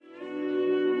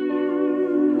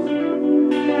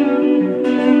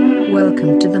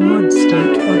Welcome to the Mod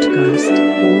State Podcast,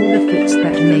 all the fits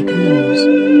that make news.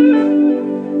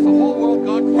 The whole world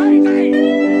gone crazy!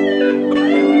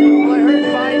 Well, I heard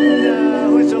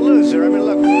Biden was a loser. I mean,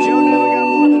 look, Joe never got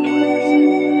more than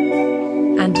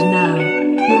 1%. And now,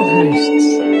 your hosts.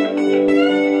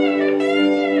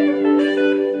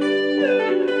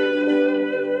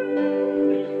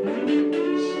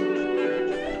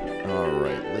 All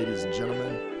right, ladies and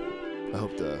gentlemen, I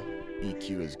hope the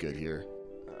EQ is good here.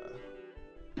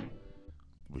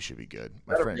 We should be good.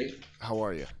 My Better friend, be. how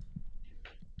are you?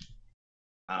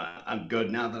 I'm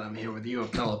good now that I'm here with you, a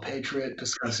fellow patriot,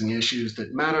 discussing issues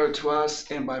that matter to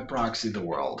us and by proxy the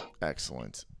world.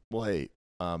 Excellent. Well, hey,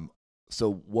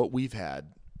 so what we've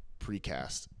had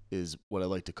precast is what I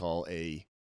like to call a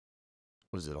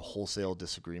wholesale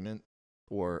disagreement?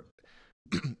 Or,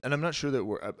 and I'm not sure that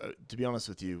we're, to be honest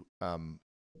with you,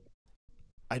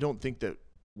 I don't think that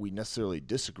we necessarily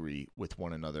disagree with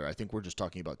one another. I think we're just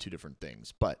talking about two different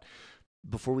things. But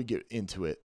before we get into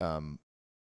it,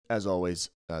 as always,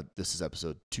 this is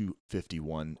episode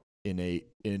 251 in an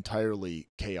entirely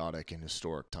chaotic and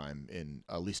historic time in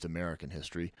at least American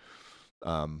history.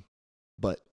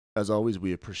 But as always,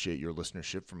 we appreciate your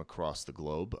listenership from across the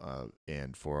globe.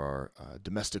 And for our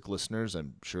domestic listeners,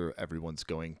 I'm sure everyone's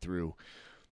going through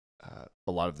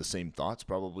a lot of the same thoughts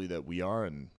probably that we are,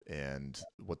 and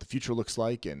what the future looks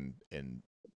like, and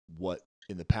what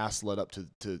in the past led up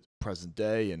to present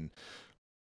day. And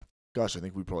gosh, I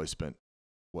think we probably spent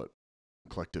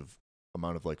collective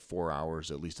amount of like 4 hours,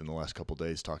 at least in the last couple of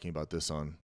days, talking about this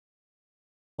on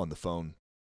the phone.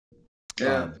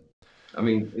 Yeah. I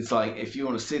mean, it's like, if you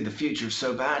want to see the future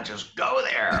so bad, just go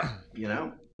there, you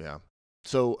know? Yeah.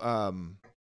 So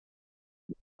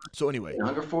anyway,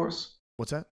 Hunger Force?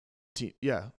 what's that?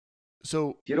 Yeah.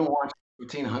 So You don't watch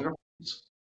Teen Hunger Force?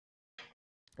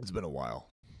 it's been a while.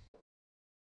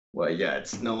 Well, yeah,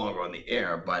 it's no longer on the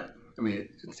air, but I mean,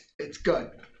 it's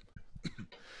good.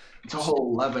 It's a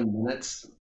whole 11 minutes,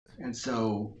 and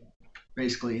so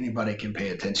basically anybody can pay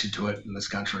attention to it in this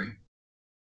country.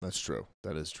 That's true.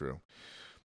 That is true.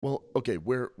 Well, okay,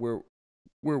 where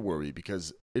were we?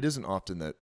 Because it isn't often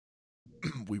that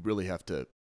we really have to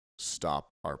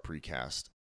stop our precast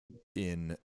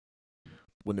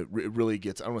when it really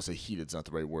gets, I don't want to say heated, it's not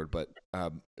the right word, but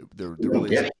there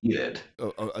really is heated.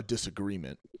 a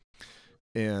disagreement.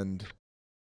 And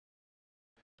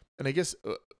I guess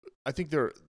I think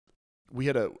we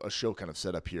had a show kind of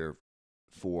set up here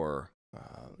for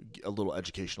a little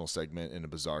educational segment and a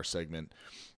bizarre segment,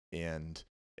 and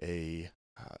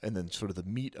and then sort of the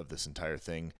meat of this entire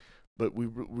thing. But we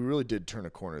really did turn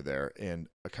a corner there, and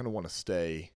I kind of want to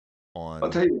stay on. I'll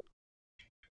tell you,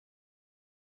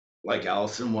 like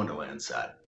Alice in Wonderland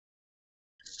said,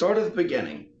 start at the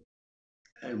beginning,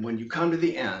 and when you come to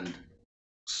the end,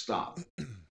 stop.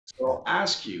 So I'll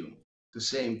ask you the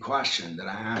same question that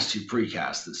I asked you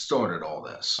precast that started all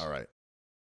this. All right.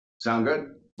 Sound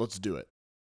good? Let's do it.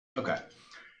 Okay.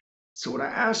 So what I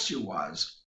asked you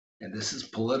was, and this is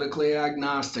politically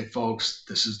agnostic, folks.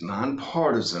 This is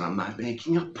nonpartisan. I'm not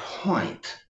making a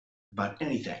point about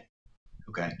anything,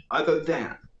 okay? Other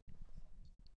than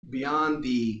beyond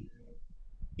the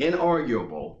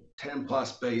inarguable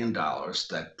 $10+ billion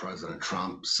that President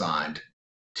Trump signed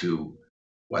to,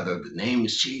 whether the name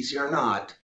is cheesy or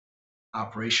not,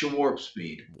 Operation Warp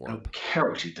Speed. I don't care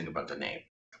what you think about the name.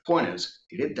 The point is,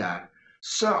 he did that.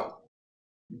 So,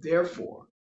 therefore,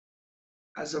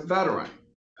 as a veteran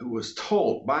who was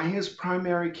told by his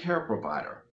primary care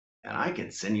provider, and I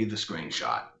can send you the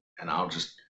screenshot, and I'll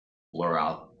just blur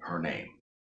out her name,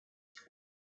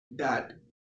 that,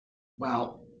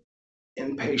 well,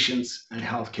 inpatients and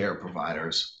healthcare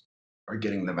providers are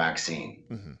getting the vaccine.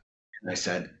 Mm-hmm. And I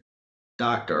said,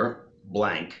 Dr.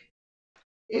 Blank,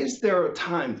 is there a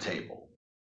timetable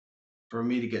for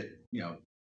me to get,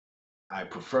 I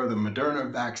prefer the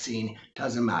Moderna vaccine,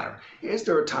 doesn't matter. Is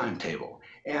there a timetable?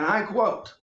 And I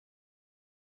quote,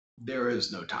 there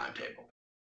is no timetable.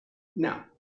 Now,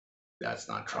 that's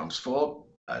not Trump's fault.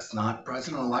 That's not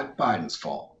President-elect Biden's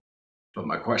fault. But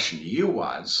my question to you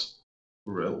was,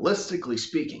 realistically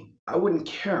speaking, I wouldn't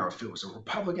care if it was a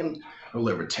Republican or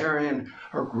Libertarian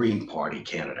or Green Party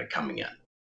candidate coming in.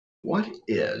 What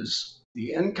is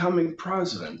the incoming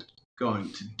president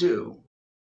going to do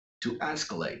to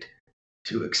escalate,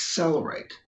 to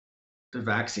accelerate the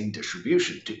vaccine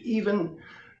distribution to even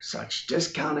such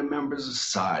discounted members of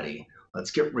society,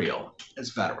 let's get real, as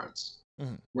veterans?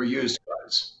 Mm-hmm. We're used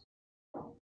goods.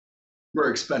 We're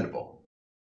expendable.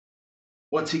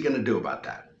 What's he going to do about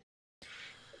that?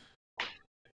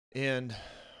 And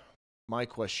my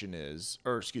question is,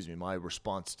 or excuse me, my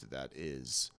response to that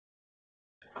is,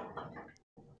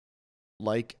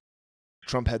 like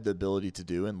Trump had the ability to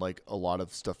do, and like a lot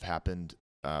of stuff happened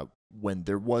when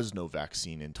there was no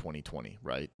vaccine in 2020,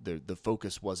 right? The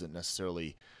focus wasn't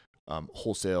necessarily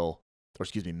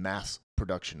mass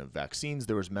production of vaccines.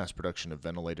 There was mass production of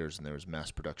ventilators, and there was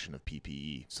mass production of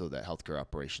PPE so that healthcare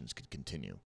operations could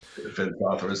continue. Defense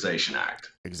Authorization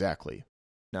Act. Exactly.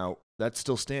 Now, that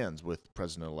still stands with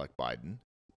President-elect Biden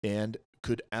and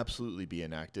could absolutely be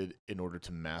enacted in order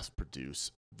to mass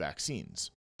produce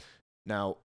vaccines.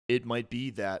 Now, it might be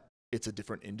that it's a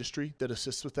different industry that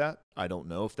assists with that. I don't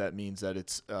know if that means that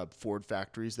it's Ford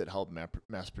factories that help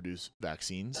mass produce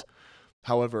vaccines.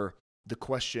 However, the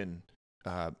question,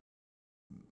 the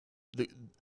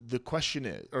question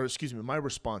is, or excuse me, my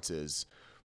response is,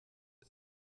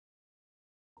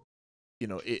 you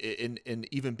know, and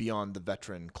even beyond the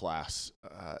veteran class,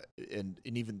 and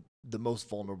even the most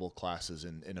vulnerable classes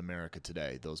in America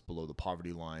today, those below the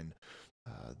poverty line,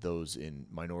 those in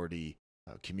minority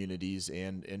communities,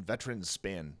 and veterans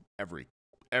span every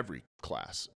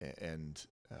class and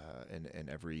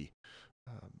every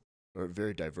or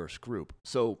very diverse group.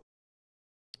 So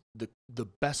the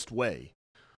best way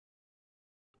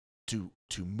to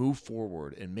move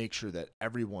forward and make sure that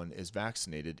everyone is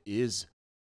vaccinated is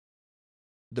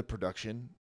the production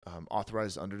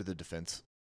authorized under the Defense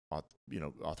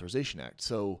Authorization Act.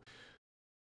 So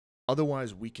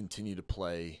otherwise, we continue to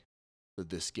play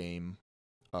this game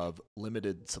of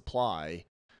limited supply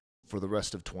for the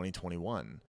rest of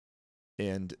 2021.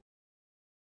 And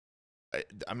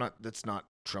that's not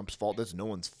Trump's fault. That's no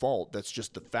one's fault. That's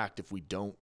just the fact. If we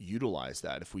don't utilize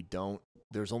that,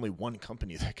 there's only one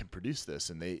company that can produce this,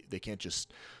 and they can't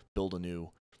just build a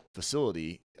new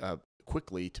facility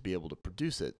quickly to be able to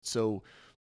produce it. So,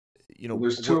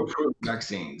 there's 2 approved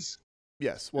vaccines.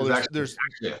 Yes. Well, there's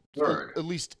actually a third. At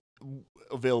least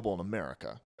available in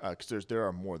America, because there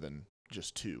are more than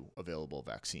just 2 available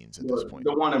vaccines at this point.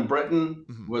 The one in Britain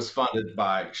was funded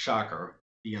by, shocker,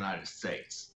 the United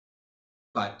States.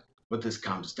 But what this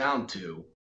comes down to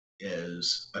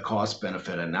is a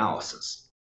cost-benefit analysis.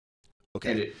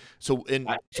 Okay. So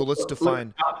let's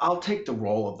define. I'll take the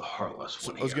role of the heartless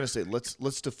one. I was going to say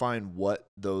let's define what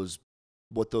those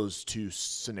 2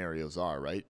 scenarios are,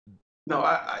 right?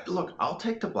 No, look. I'll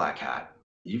take the black hat.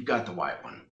 You've got the white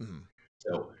one. Mm-hmm.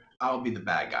 So I'll be the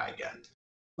bad guy again.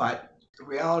 But the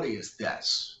reality is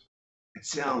this: it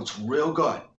sounds real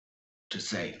good to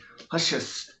say, let's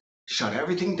just shut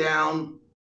everything down,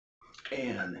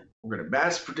 and we're going to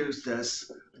mass produce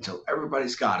this until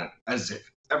everybody's got it, as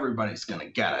if everybody's going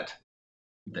to get it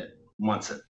that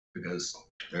wants it, because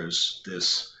there's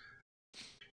this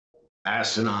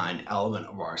asinine element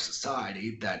of our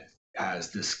society that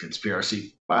has this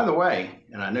conspiracy. By the way,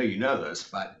 and I know you know this,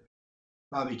 but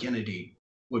Bobby Kennedy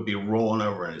would be rolling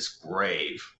over in his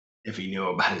grave if he knew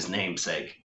about his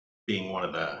namesake being one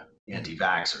of the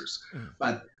anti-vaxxers.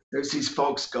 But there's these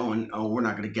folks going, oh, we're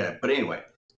not going to get it. But anyway,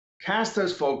 cast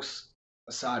those folks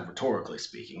aside, rhetorically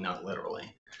speaking, not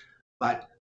literally. But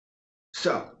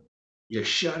so you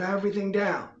shut everything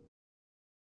down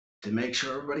to make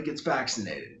sure everybody gets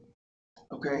vaccinated.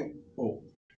 Okay, well,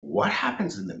 what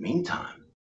happens in the meantime?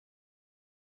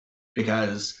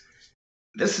 Because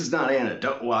this is not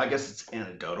anecdotal. Well, I guess it's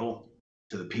anecdotal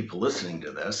to the people listening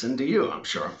to this and to you, I'm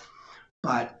sure.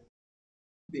 But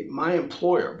my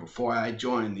employer, before I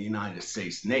joined the United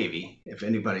States Navy, if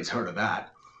anybody's heard of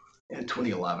that, in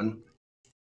 2011,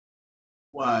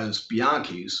 was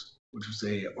Bianchi's, which was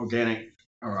a organic,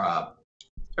 or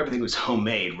everything was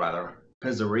homemade, rather,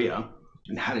 pizzeria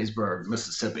in Hattiesburg,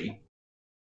 Mississippi.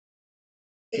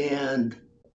 And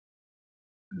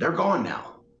they're gone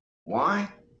now. Why?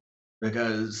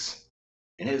 Because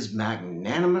in his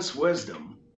magnanimous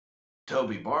wisdom,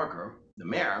 Toby Barker, the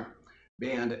mayor,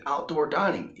 banned outdoor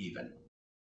dining even.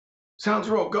 Sounds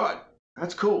real good.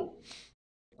 That's cool.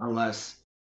 Unless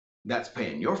that's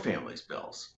paying your family's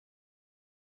bills.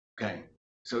 Okay?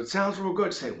 So it sounds real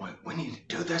good to say, well, we need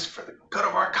to do this for the good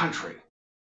of our country.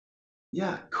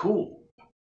 Yeah, cool.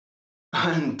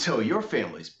 Until your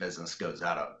family's business goes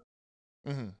out of.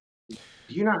 Mm-hmm. Do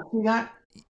you not see that?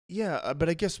 Yeah, but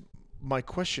I guess my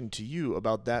question to you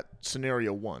about that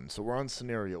scenario 1. So we're on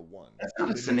scenario 1. That's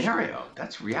not a scenario.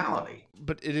 That's reality.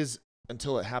 But it is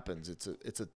until it happens. It's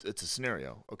a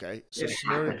scenario. Okay. So it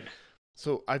scenario. Happened.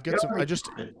 So I've got some.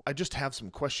 I just have some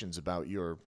questions about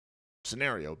your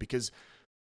scenario, because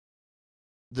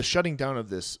the shutting down of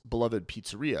this beloved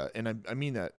pizzeria, and I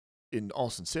mean that in all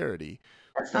sincerity.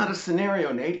 That's not a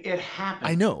scenario, Nate. It happened.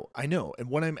 I know. And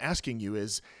what I'm asking you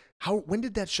is, when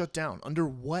did that shut down? Under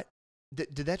what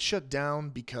did that shut down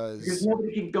Because because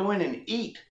nobody can go in and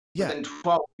eat yeah, within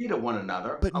 12 feet of one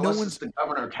another but no unless one's it's the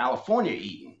governor of California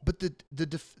eating. but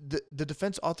the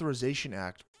Defense Authorization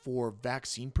Act for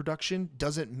vaccine production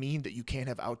doesn't mean that you can't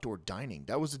have outdoor dining.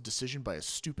 That was a decision by a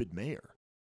stupid mayor.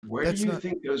 Where That's do you not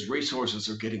think those resources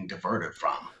are getting diverted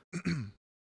from?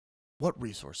 what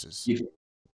resources? You,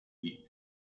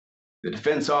 the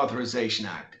Defense Authorization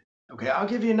Act. Okay, I'll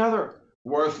give you another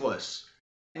worthless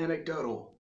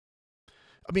anecdotal.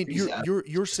 I mean, These,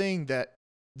 you're saying that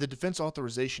the Defense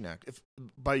Authorization Act, if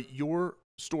by your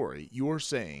story, you're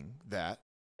saying that,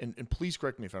 and please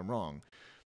correct me if I'm wrong,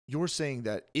 you're saying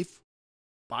that if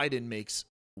Biden makes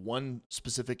one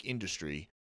specific industry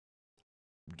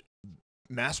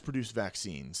mass produce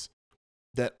vaccines,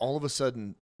 that all of a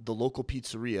sudden the local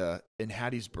pizzeria in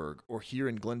Hattiesburg or here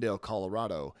in Glendale,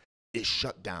 Colorado is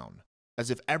shut down. As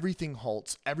if everything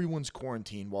halts, everyone's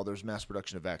quarantined while there's mass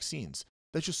production of vaccines.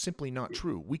 That's just simply not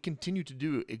true. We continue to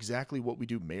do exactly what we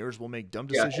do. Mayors will make dumb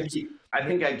decisions. I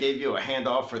think I gave you a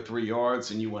handoff for 3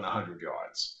 yards and you went 100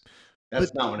 yards.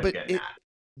 That's not what I'm getting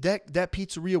at. That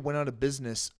pizzeria went out of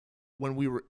business when we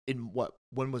were in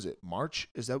when was it? March?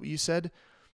 Is that what you said?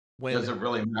 Does it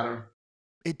really matter?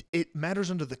 It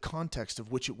matters under the context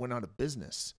of which it went out of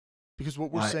business. Because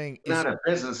what we're saying it's is out of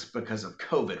business because of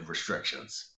COVID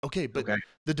restrictions. Okay, but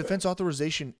the Defense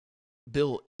Authorization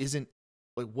Bill isn't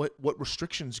like what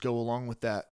restrictions go along with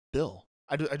that bill?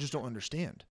 I just don't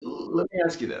understand. Let me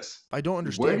ask you this. I don't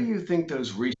understand. Where do you think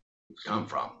those resources come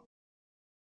from?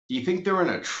 Do you think they're in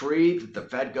a tree that the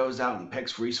Fed goes out and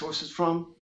picks resources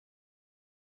from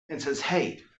and says,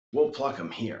 hey, we'll pluck them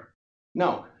here?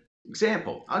 No.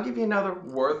 Example, I'll give you another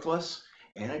worthless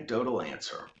anecdotal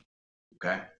answer.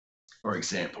 Okay? Or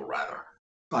example, rather.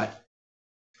 But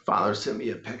Father sent me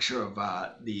a picture of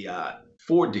the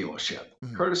Ford dealership,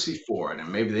 courtesy Ford, and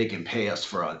maybe they can pay us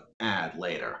for an ad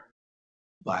later.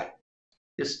 But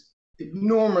this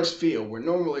enormous field where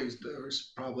normally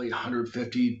there's probably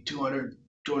 150, 200,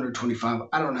 225,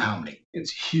 I don't know how many.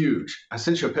 It's huge. I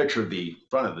sent you a picture of the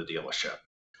front of the dealership.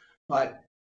 But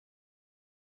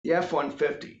the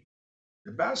F-150,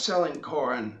 the best-selling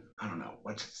car in, I don't know,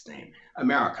 what's its name?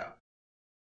 America.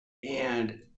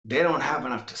 And they don't have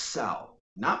enough to sell.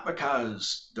 Not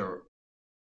because they're,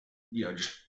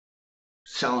 just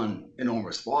selling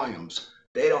enormous volumes.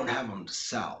 They don't have them to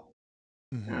sell.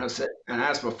 Mm-hmm. And I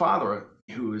asked my father,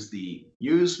 who is the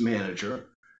used manager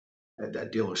at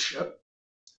that dealership,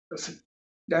 I said,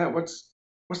 Dad, what's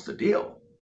the deal?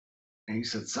 And he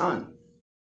said, son,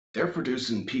 they're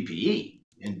producing PPE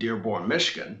in Dearborn,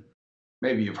 Michigan.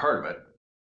 Maybe you've heard of it.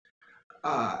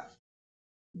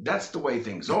 That's the way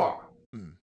things are.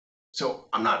 So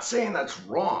I'm not saying that's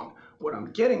wrong. What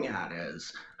I'm getting at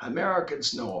is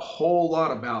Americans know a whole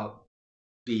lot about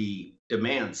the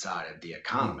demand side of the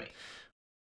economy.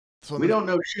 So we don't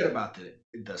know shit about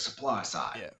the supply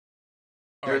side. Yeah.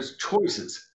 There's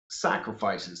choices,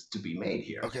 sacrifices to be made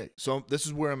here. Okay, so this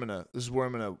is where I'm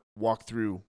gonna walk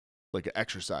through like an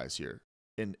exercise here,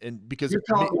 and because you're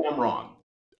telling me I'm wrong.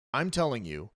 I'm telling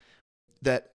you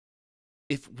that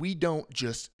if we don't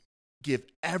just give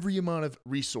every amount of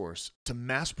resource to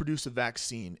mass produce a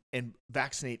vaccine and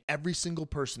vaccinate every single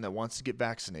person that wants to get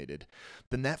vaccinated,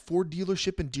 then that Ford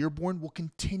dealership in Dearborn will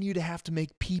continue to have to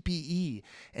make PPE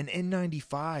and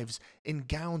N95s and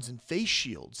gowns and face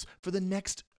shields for the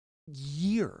next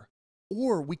year.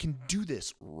 Or we can do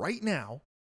this right now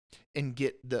and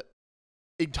get the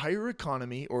entire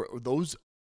economy or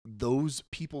those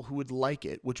people who would like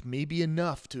it, which may be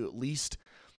enough to at least,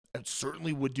 it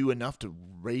certainly would do enough to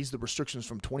raise the restrictions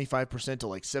from 25% to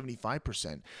like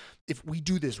 75%. If we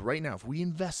do this right now, if we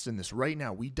invest in this right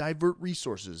now, we divert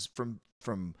resources from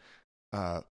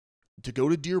to go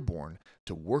to Dearborn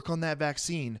to work on that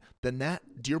vaccine, then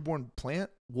that Dearborn plant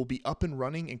will be up and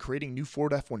running and creating new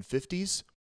Ford F-150s.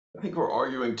 I think we're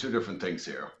arguing two different things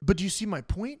here. But do you see my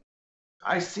point?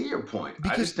 I see your point.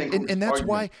 Because, I just think and that's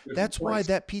why points.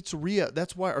 that pizzeria,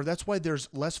 that's why there's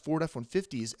less Ford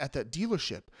F-150s at that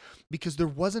dealership, because there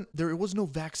was no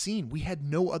vaccine. We had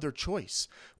no other choice.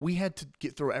 We had to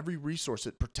throw every resource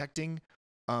at protecting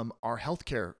our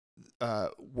healthcare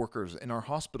workers in our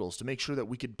hospitals to make sure that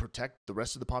we could protect the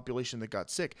rest of the population that got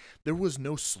sick. There was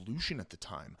no solution at the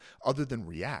time other than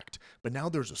react, but now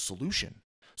there's a solution.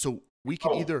 So we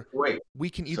can either react.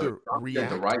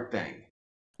 The right thing.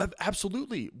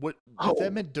 Absolutely. If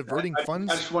that meant diverting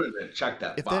funds? I just wanted to check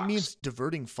that. If that means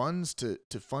diverting funds to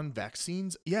fund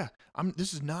vaccines, yeah.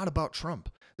 This is not about Trump.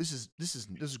 This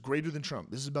is greater than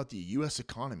Trump. This is about the U.S.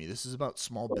 economy. This is about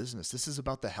small business. This is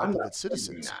about the health of its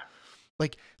citizens.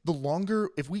 Like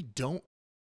if we don't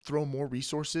throw more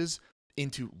resources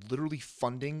into literally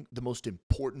funding the most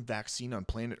important vaccine on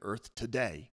planet Earth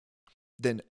today,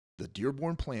 then the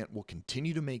Dearborn plant will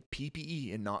continue to make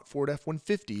PPE and not Ford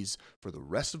F-150s for the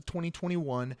rest of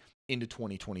 2021 into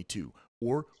 2022.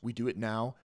 Or we do it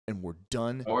now and we're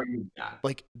done. Or you not.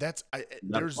 Like that's I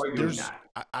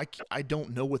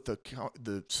don't know what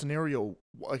the scenario,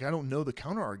 like I don't know the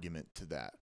counter argument to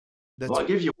that. Well, I'll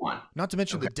give you one. Not to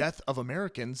mention the death of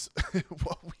Americans.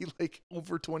 Well, we like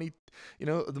over 20, maybe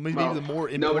the more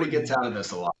important, nobody gets out of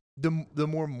this alive. The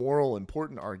more moral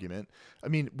important argument. I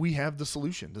mean, we have the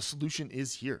solution. The solution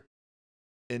is here.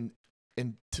 And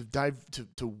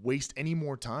to waste any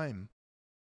more time.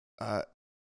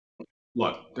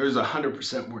 Look, there's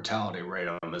 100% mortality rate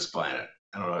on this planet.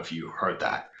 I don't know if you heard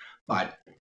that, but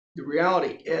the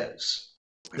reality is,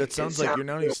 it sounds like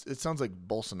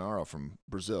Bolsonaro from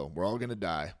Brazil. We're all going to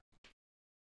die.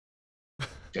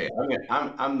 Okay,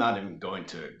 I'm not even going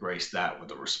to grace that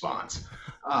with a response.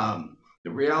 The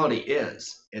reality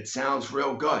is, it sounds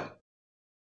real good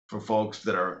for folks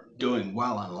that are doing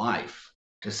well in life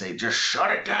to say, just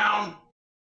shut it down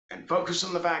and focus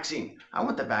on the vaccine. I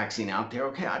want the vaccine out there.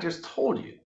 Okay, I just told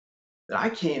you that I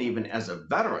can't even, as a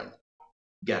veteran,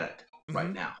 get it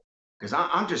right now because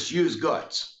I'm just used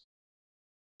goods.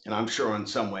 And I'm sure in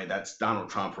some way that's Donald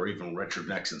Trump or even Richard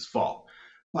Nixon's fault.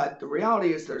 But the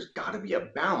reality is there's got to be a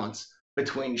balance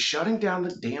between shutting down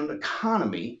the damn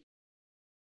economy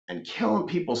and killing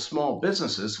people's small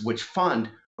businesses, which fund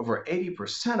over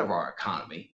 80% of our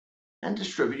economy, and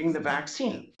distributing the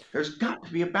vaccine. There's got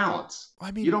to be a balance.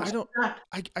 I mean,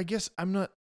 I guess I'm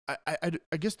not.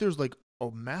 I guess there's like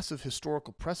a massive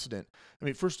historical precedent. I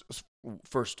mean, first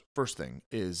thing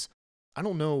is, I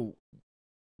don't know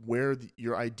where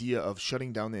your idea of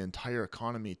shutting down the entire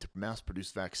economy to mass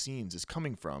produce vaccines is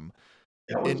coming from.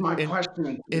 That was my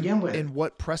question to begin with. And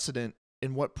what precedent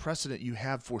you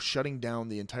have for shutting down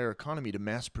the entire economy to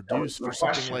mass produce for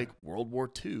something like World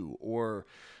War II? Or,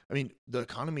 I mean, the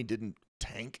economy didn't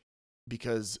tank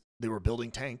because they were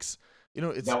building tanks. That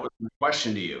was my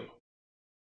question to you.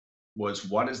 Was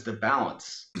what is the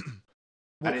balance?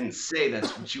 Well, I didn't say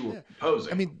that's what you were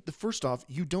proposing. I mean, first off,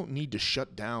 you don't need to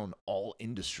shut down all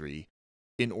industry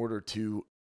in order to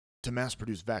mass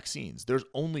produce vaccines. There's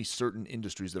only certain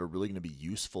industries that are really going to be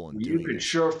useful in doing it. You could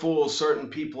sure fool certain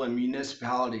people in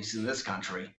municipalities in this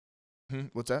country.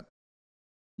 What's that?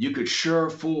 You could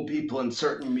sure fool people in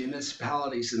certain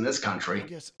municipalities in this country. I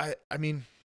guess I mean,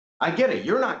 I get it.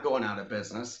 You're not going out of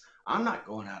business. I'm not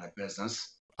going out of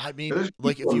business. I mean,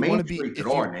 like if you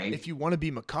want to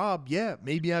be macabre, yeah,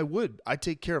 maybe I would. I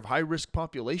take care of high risk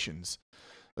populations,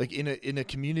 like in a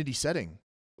community setting.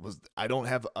 I don't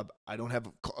have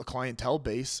a clientele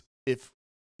base. If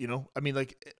I mean,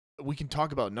 like we can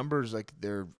talk about numbers, like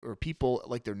people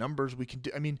like their numbers. We can do.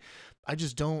 I mean, I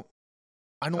just don't.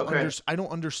 I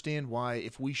don't understand why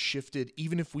if we shifted,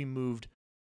 even if we moved,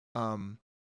 an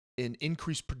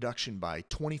increased production by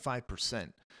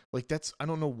 25%. Like I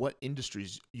don't know what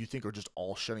industries you think are just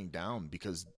all shutting down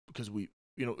because we,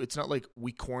 it's not like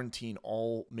we quarantine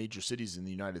all major cities in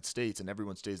the United States and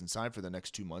everyone stays inside for the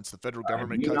next 2 months. The federal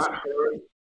government cuts. Have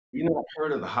you not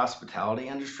heard of the hospitality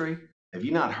industry? Have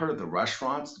you not heard of the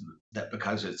restaurants that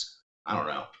because it's, I don't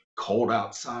know, cold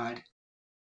outside,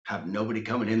 have nobody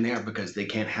coming in there because they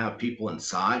can't have people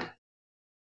inside?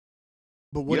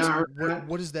 But what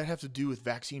does that have to do with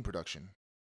vaccine production?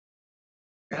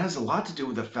 It has a lot to do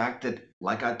with the fact that,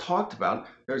 like I talked about,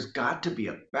 there's got to be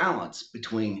a balance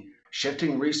between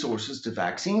shifting resources to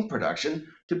vaccine production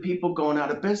to people going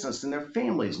out of business and their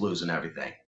families losing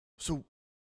everything. So,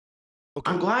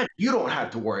 okay. I'm glad you don't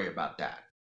have to worry about that.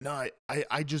 No,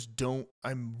 I just don't.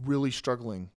 I'm really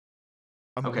struggling.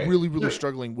 Really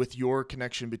struggling with your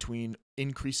connection between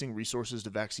increasing resources to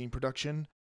vaccine production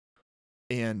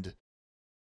and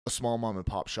a small mom and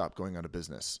pop shop going out of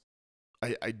business.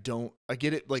 I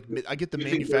get it. Like I get the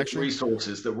manufacturing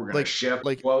resources that we're going to shift.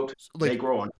 They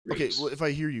grow on trees. Okay, well, if I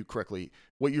hear you correctly,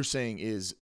 what you're saying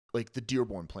is like the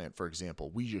Dearborn plant, for example.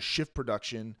 We just shift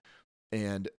production,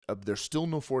 and there's still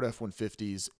no Ford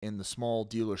F-150s, and the small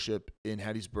dealership in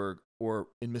Hattiesburg or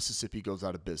in Mississippi goes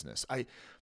out of business.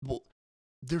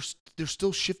 They're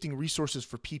still shifting resources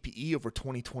for PPE over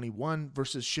 2021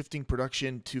 versus shifting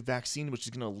production to vaccine, which is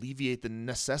going to alleviate the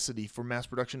necessity for mass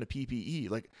production of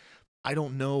PPE. Like, I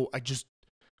don't know.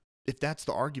 If that's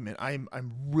the argument, I'm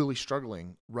really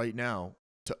struggling right now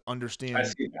to understand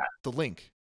the link.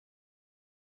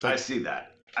 I see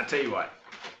that. I tell you what,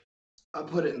 I'll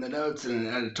put it in the notes in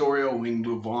an editorial. We can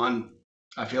move on.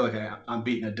 I feel like I'm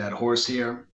beating a dead horse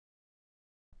here.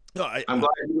 No, I'm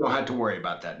glad you don't have to worry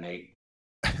about that, Nate.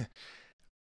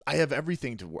 I have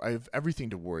everything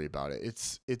to worry about it.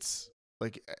 It's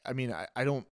like, I mean, I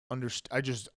don't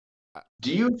understand.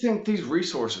 Do you think these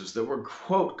resources that we're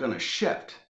quote going to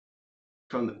shift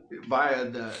via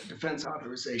the Defense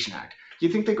Authorization Act, do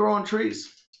you think they grow on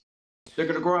trees? They're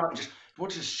going to grow out and we'll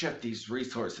just shift these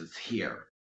resources here.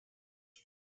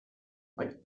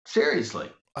 Like, seriously.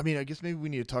 I mean, I guess maybe we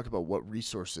need to talk about what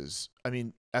resources. I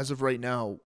mean, as of right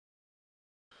now,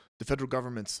 the federal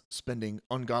government's spending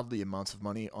ungodly amounts of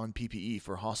money on PPE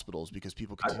for hospitals because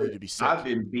people continue to be sick. I've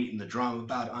been beating the drum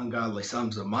about ungodly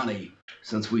sums of money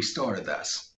since we started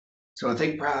this. So I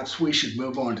think perhaps we should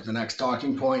move on to the next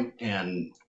talking point.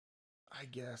 And I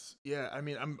guess, yeah. I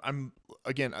mean, I'm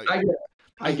again.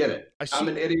 I get it. I'm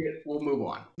an idiot. We'll move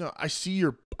on. No,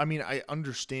 I mean, I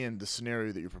understand the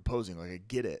scenario that you're proposing. Like, I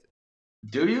get it.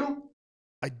 Do you?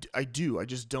 I do. I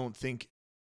just don't think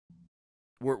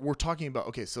we're talking about.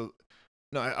 Okay, so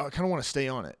no, I kind of want to stay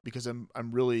on it because I'm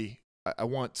really I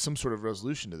want some sort of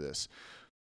resolution to this.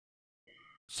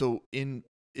 So in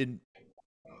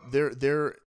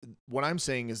there, what I'm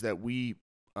saying is that we.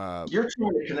 You're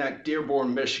trying to connect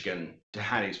Dearborn, Michigan to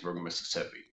Hattiesburg,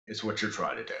 Mississippi. Is what you're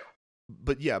trying to do.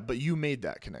 But you made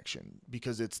that connection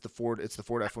because it's the Ford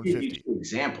F-150. I gave you two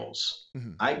examples.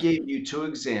 Mm-hmm. I gave you two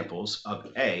examples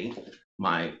of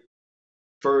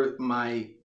my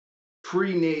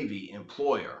pre-Navy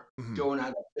employer going out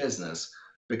of business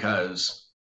because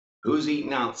who's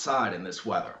eating outside in this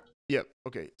weather? Yep.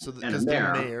 Okay. So because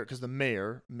the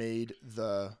mayor made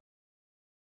the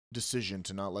decision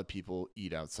to not let people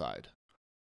eat outside.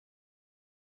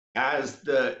 As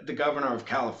the governor of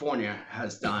California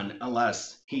has done,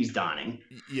 unless he's dining.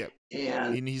 Yep.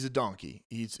 And he's a donkey.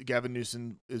 Gavin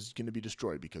Newsom is going to be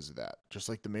destroyed because of that, just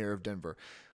like the mayor of Denver.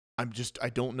 I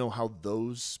don't know how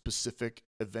those specific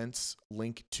events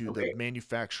link to the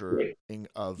manufacturing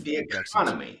of the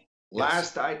economy. Vaccines.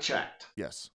 Last I checked.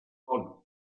 Yes. Called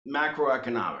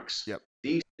macroeconomics. Yep.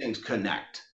 These things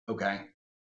connect. Okay.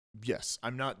 Yes,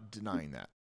 I'm not denying that.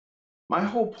 My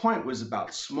whole point was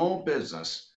about small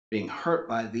business being hurt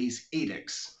by these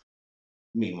edicts.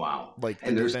 Meanwhile,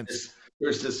 there's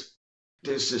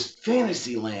this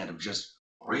fantasy land of just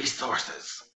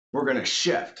resources we're going to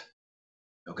shift.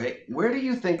 Okay, where do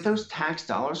you think those tax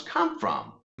dollars come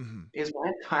from? Mm-hmm. Is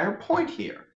my entire point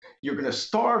here. You're going to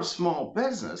starve small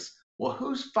business. Well,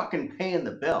 who's fucking paying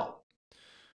the bill?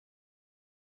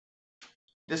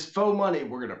 This faux money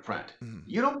we're going to print. Mm-hmm.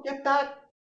 You don't get that?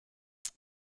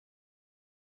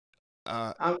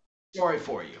 I'm sorry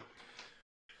for you.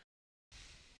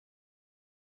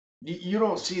 You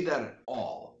don't see that at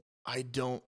all. I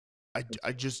don't.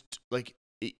 I just like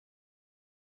it,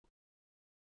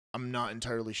 I'm not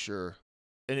entirely sure,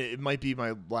 and it might be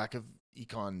my lack of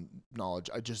econ knowledge.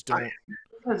 I just don't. It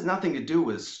has nothing to do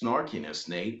with snarkiness,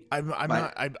 Nate. I'm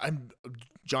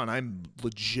John. I'm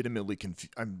legitimately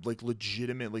confused. I'm like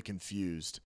legitimately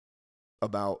confused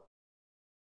about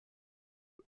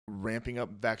ramping up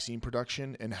vaccine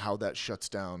production and how that shuts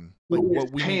down. Like,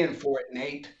 what we paying for it,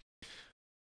 Nate?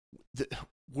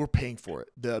 We're paying for it.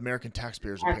 The American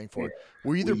taxpayers are paying for it.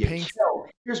 We're either paying.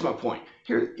 Here's my point.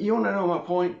 Here, you want to know my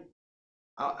point?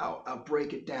 I'll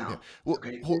break it down. Yeah. Well,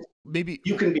 okay. Maybe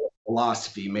you can be a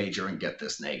philosophy major and get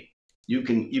this, Nate. You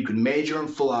can major in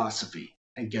philosophy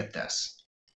and get this.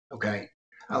 Okay.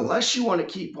 Unless you want to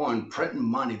keep on printing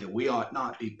money that we ought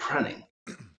not be printing.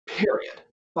 Period.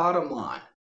 Bottom line.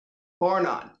 Bar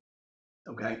none.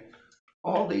 Okay.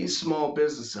 All these small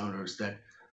business owners that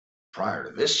prior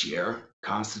to this year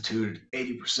constituted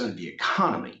 80% of the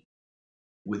economy,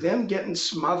 with them getting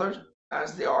smothered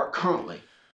as they are currently,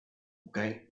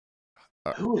 okay,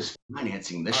 who is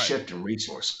financing this shift in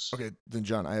resources? Okay, then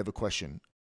John, I have a question.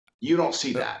 You don't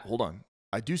see that. Hold on.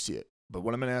 I do see it. But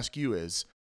what I'm going to ask you is,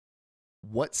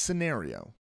 what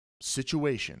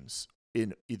situations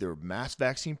in either mass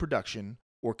vaccine production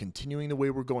or continuing the way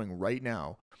we're going right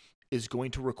now is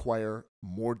going to require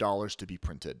more dollars to be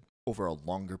printed over a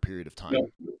longer period of time? No,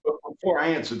 before I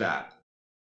answer that,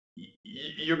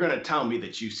 you're going to tell me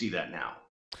that you see that now.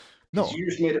 No. You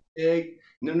just made a big,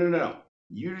 no.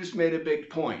 You just made a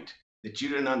big point that you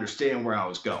didn't understand where I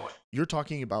was going. You're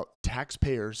talking about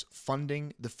taxpayers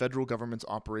funding the federal government's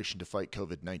operation to fight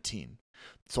COVID-19.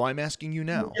 So I'm asking you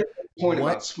now. You get the point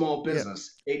about small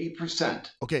business, 80%.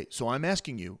 Okay, so I'm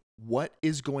asking you,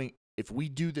 if we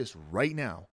do this right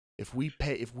now, if we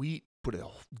put a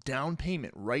down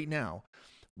payment right now,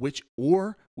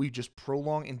 or we just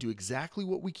prolong and do exactly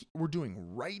what we're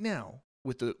doing right now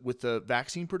with the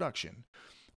vaccine production,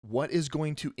 what is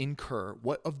going to incur?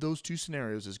 What of those two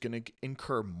scenarios is going to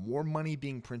incur more money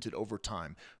being printed over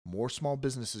time, more small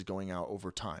businesses going out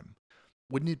over time?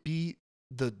 Wouldn't it be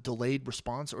the delayed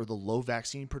response or the low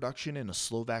vaccine production and a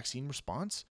slow vaccine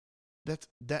response, that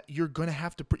you're going to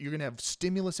have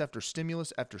stimulus after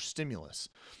stimulus after stimulus.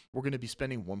 We're going to be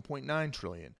spending 1.9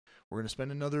 trillion. We're going to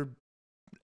spend another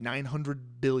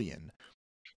 900 billion.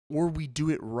 Or we do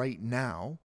it right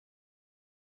now.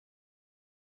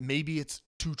 Maybe it's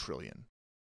 2 trillion.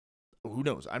 Who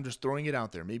knows? I'm just throwing it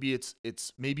out there. Maybe it's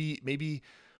 2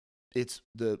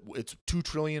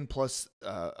 trillion plus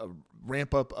a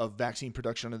ramp up of vaccine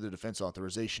production under the Defense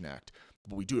Authorization Act.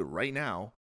 But we do it right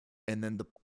now, and then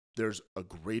there's a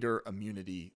greater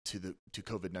immunity to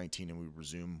COVID-19, and we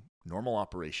resume normal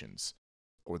operations,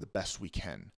 or the best we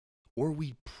can, or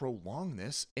we prolong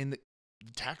this, and the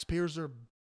taxpayers are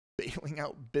bailing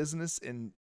out business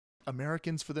and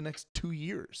Americans for the next 2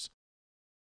 years.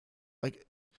 Like,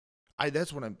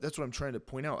 that's what I'm trying to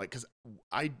point out. Like, because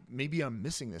maybe I'm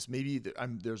missing this. Maybe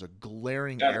there's a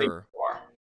glaring error.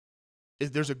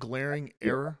 There's a glaring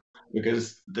error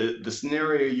because the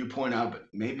scenario you point out, but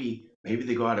maybe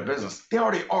they go out of business. They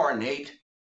already are, Nate.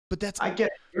 But I get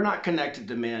it. You're not connected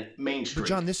to Main Street. But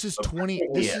John, this is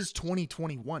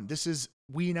 2021.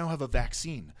 We now have a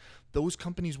vaccine. Those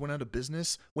companies went out of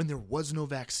business when there was no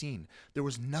vaccine. There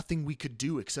was nothing we could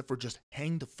do except for just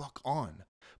hang the fuck on.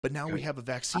 But now we have a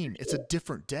vaccine. It's a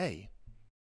different day.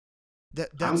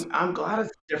 I'm glad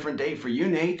it's a different day for you,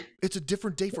 Nate. It's a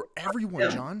different day for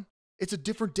everyone, John. It's a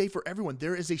different day for everyone.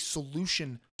 There is a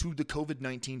solution to the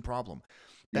COVID-19 problem.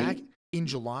 Back in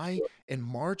July and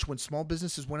March, when small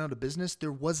businesses went out of business,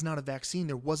 there was not a vaccine.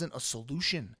 There wasn't a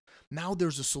solution. Now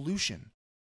there's a solution.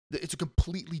 It's a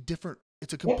completely different.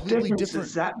 What difference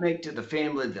does that make to the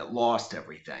family that lost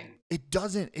everything? It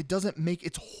doesn't make.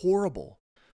 It's horrible.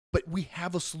 But we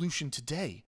have a solution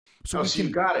today. So you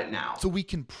got it now. So we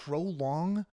can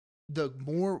prolong the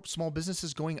more small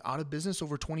businesses going out of business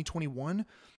over 2021.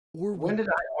 When did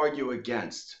I argue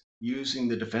against using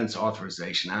the Defense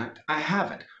Authorization Act? I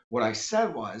haven't. What I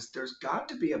said was there's got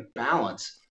to be a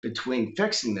balance between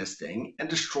fixing this thing and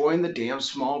destroying the damn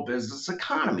small business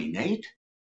economy, Nate.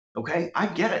 Okay? I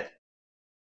get it.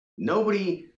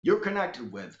 Nobody you're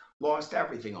connected with lost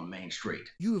everything on Main Street.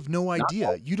 You have no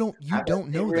idea. You don't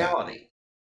know reality.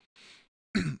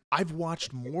 I've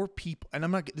watched more people, and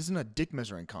this isn't a dick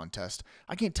measuring contest.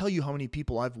 I can't tell you how many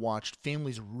people I've watched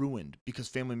families ruined because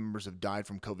family members have died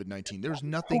from COVID-19. There's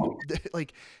nothing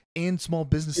and small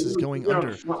businesses going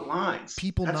under. Front lines.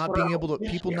 People not being able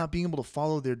to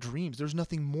follow their dreams. There's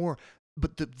nothing more,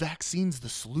 but the vaccine's the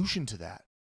solution to that.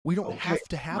 We don't have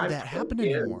to have that happen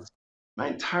anymore. My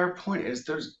entire point is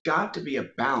there's got to be a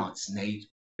balance, Nate,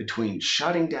 between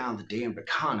shutting down the damn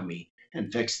economy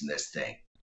and fixing this thing.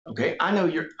 Okay, I know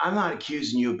I'm not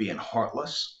accusing you of being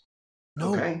heartless.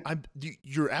 No, okay?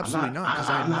 You're absolutely not, because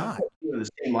I'm not. In the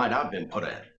same light I've been put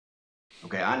in.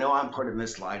 Okay, I know I'm put in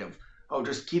this light of,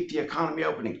 just keep the economy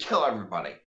open and kill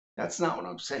everybody. That's not what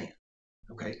I'm saying.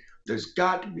 Okay, there's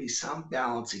got to be some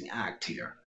balancing act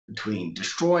here between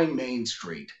destroying Main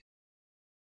Street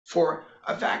for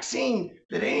a vaccine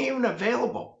that ain't even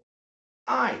available.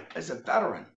 I, as a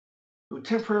veteran who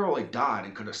temporarily died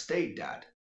and could have stayed dead,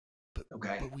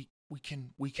 okay. But we can.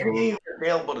 It ain't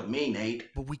available to me,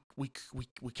 Nate. But we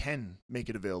can make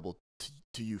it available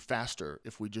to you faster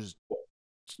if we just.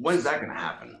 When is that going to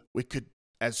happen? We could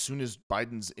as soon as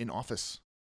Biden's in office.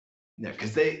 Yeah,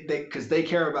 because they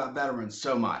care about veterans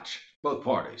so much, both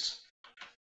parties.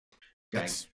 Okay.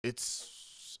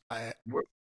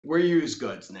 We're used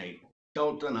goods, Nate.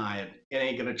 Don't deny it. It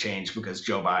ain't going to change because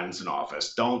Joe Biden's in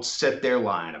office. Don't sit there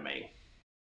lying to me.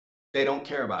 They don't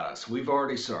care about us. We've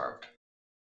already served.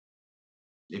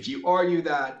 If you argue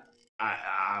that,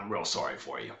 I'm real sorry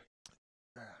for you.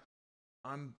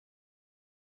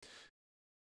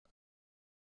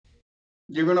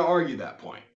 You're going to argue that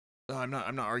point. No, I'm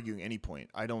not arguing any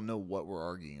point. I don't know what we're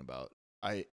arguing about.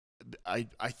 I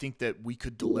think that we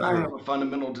could deliver. I have a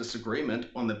fundamental disagreement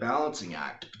on the balancing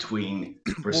act between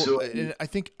pursuing. And I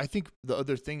think the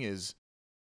other thing is,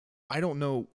 I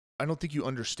don't think you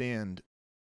understand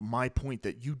my point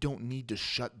that you don't need to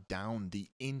shut down the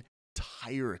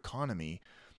entire economy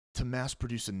to mass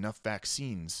produce enough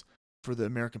vaccines for the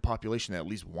American population that at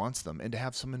least wants them and to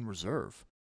have some in reserve.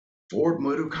 Ford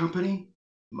Motor Company,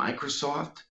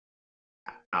 Microsoft,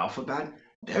 Alphabet,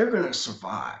 they're going to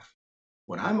survive.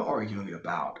 What I'm arguing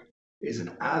about is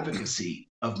an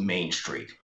advocacy of Main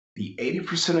Street, the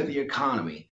 80% of the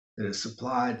economy that is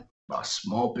supplied by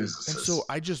small businesses. And so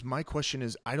my question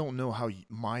is, I don't know how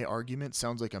my argument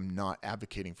sounds like I'm not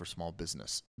advocating for small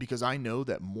business, because I know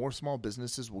that more small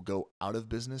businesses will go out of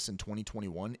business in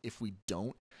 2021 if we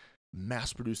don't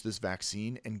mass produce this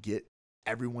vaccine and get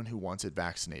everyone who wants it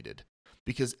vaccinated.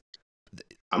 Because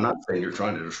I'm not saying you're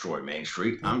trying to destroy Main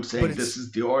Street. Well, I'm but saying this it's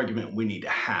is the argument we need to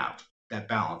have, that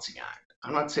balancing act.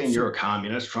 I'm not saying so. you're a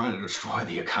communist trying to destroy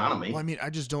the Well, I economy. mean, I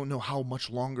just don't know how much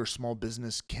longer small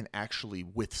business can actually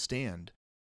withstand.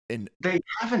 And They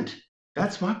haven't. okay,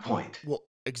 That's my point. well,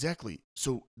 exactly.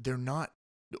 So they're not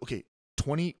okay.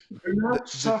 20 They're the not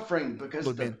the suffering because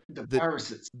look, man, the the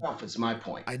virus itself is my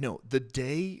point. I know the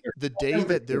day They're the day suffering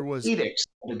that because there of was edicts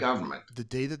of the government. the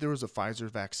day that there was a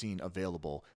Pfizer vaccine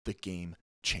available, the game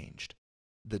changed.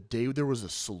 The day there was a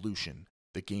solution,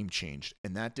 the game changed,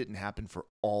 and that didn't happen for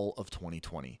all of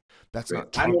 2020. That's not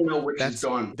I Trump. don't know which is That's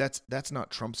done. that's not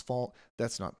Trump's fault.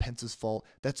 That's not Pence's fault.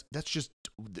 That's just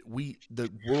the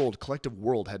world, collective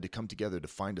world, had to come together to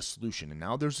find a solution, and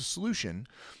now there's a solution,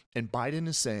 and Biden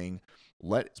is saying,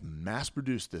 let's mass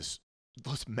produce this.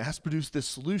 Let's mass produce this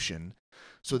solution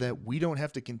so that we don't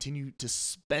have to continue to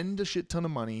spend a shit ton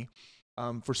of money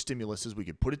for stimulus. We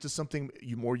could put it to something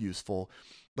more useful.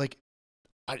 Like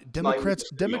Like,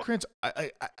 Democrats,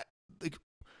 like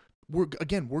we're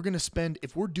going to spend,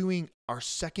 if we're doing our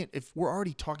second, if we're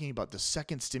already talking about the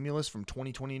second stimulus from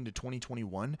 2020 into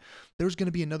 2021, there's going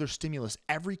to be another stimulus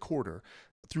every quarter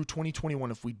through 2021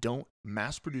 if we don't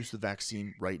mass produce the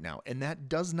vaccine right now. And that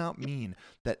does not mean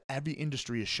that every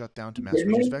industry is shut down to mass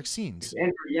produce vaccines. If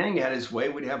Andrew Yang had his way,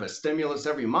 we'd have a stimulus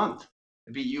every month.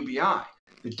 It'd be UBI.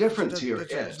 The difference here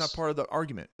It's not is, part of the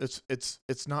argument. It's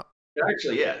not. it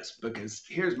actually is, because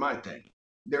here's my thing.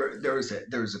 There's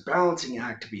a balancing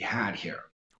act to be had here.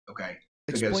 Okay.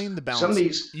 Because Explain the balance. some of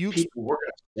these You people we're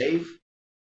going to save.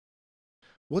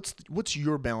 What's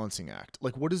your balancing act?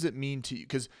 Like, what does it mean to you?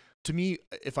 Because to me,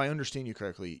 if I understand you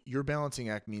correctly, your balancing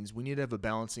act means we need to have a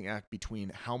balancing act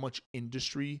between how much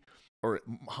industry or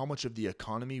how much of the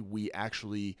economy we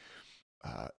actually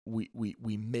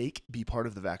we make be part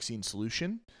of the vaccine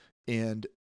solution, and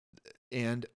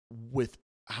with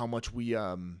how much we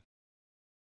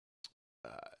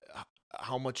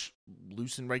how much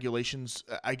loosen regulations,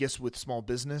 I guess, with small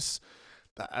business.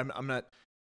 I'm not.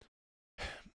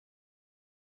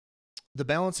 The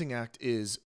balancing act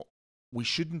is we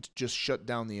shouldn't just shut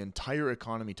down the entire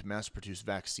economy to mass produce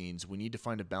vaccines. We need to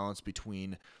find a balance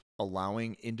between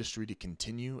allowing industry to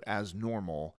continue as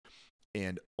normal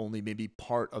and only maybe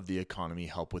part of the economy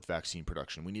help with vaccine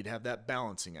production. We need to have that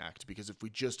balancing act, because if we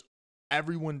just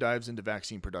everyone dives into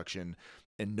vaccine production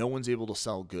and no one's able to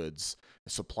sell goods,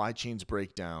 supply chains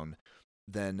break down,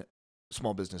 then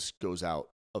small business goes out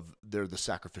of, they're the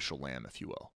sacrificial lamb, if you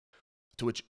will. To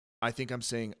which I think I'm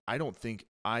saying, I don't think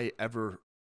I ever,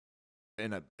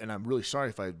 and I'm really sorry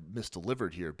if I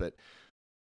misdelivered here, but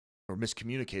or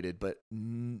miscommunicated, but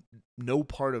no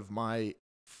part of my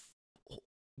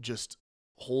just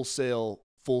wholesale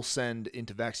full send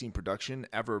into vaccine production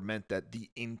ever meant that the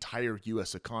entire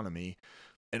U.S. economy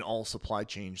and all supply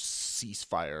chains cease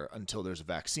fire until there's a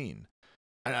vaccine.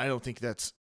 I don't think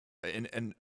that's,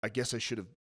 and I guess I should have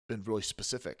been really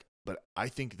specific, but I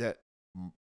think that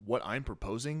what I'm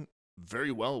proposing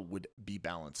very well would be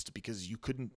balanced, because you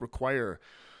couldn't require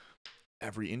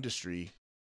every industry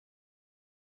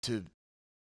to,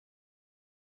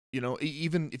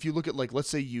 even if you look at, like, let's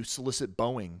say you solicit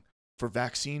Boeing for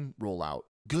vaccine rollout.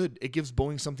 Good. It gives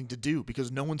Boeing something to do,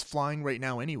 because no one's flying right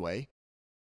now anyway.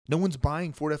 No one's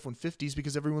buying Ford F-150s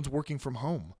because everyone's working from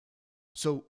home.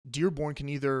 So Dearborn can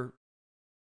either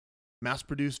mass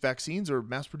produce vaccines or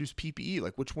mass produce PPE.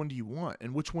 Like, which one do you want?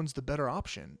 And which one's the better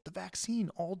option? The vaccine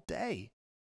all day.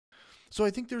 So I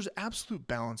think there's absolute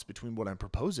balance between what I'm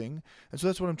proposing. And so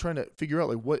that's what I'm trying to figure out.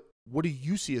 Like, what do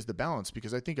you see as the balance?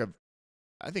 Because I think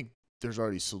there's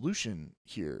already a solution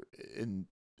here, and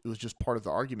it was just part of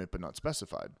the argument, but not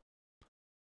specified.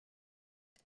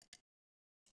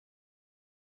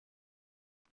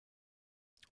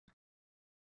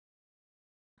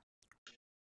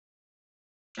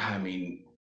 I mean,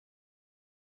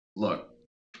 look,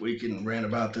 we can rant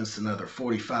about this another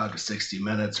 45 to 60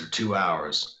 minutes or 2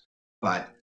 hours, but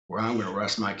where I'm going to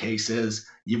rest my case is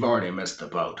you've already missed the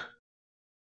boat.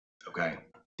 Okay?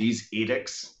 These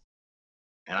edicts,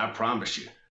 and I promise you,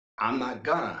 I'm not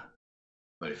gonna,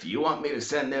 but if you want me to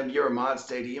send them your Mod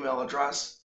State email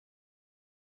address,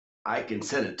 I can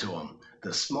send it to them.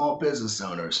 The small business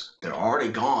owners, they're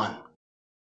already gone.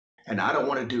 And I don't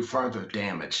want to do further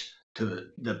damage to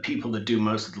the people that do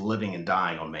most of the living and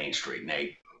dying on Main Street,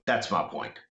 Nate. That's my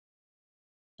point.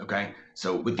 Okay?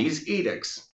 So with these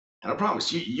edicts, and I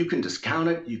promise you can discount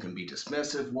it, you can be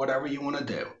dismissive, whatever you want to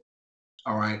do.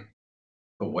 All right?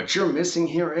 But what you're missing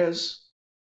here is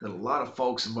that a lot of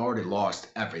folks have already lost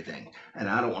everything, and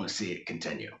I don't want to see it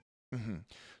continue. Mm-hmm.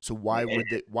 So why would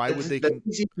they? That's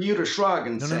easy for you to shrug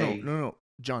and say, no,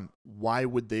 John. Why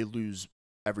would they lose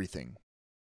everything?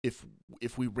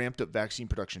 if we ramped up vaccine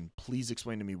production, please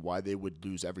explain to me why they would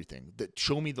lose everything.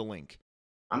 Show me the link.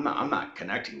 I'm not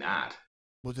connecting that.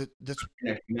 Well, that's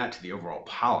Connecting that to the overall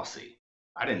policy.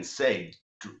 I didn't say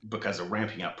because of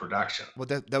ramping up production. well,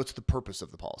 that's the purpose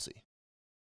of the policy.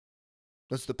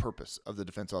 That's the purpose of the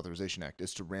Defense Authorization Act,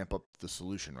 is to ramp up the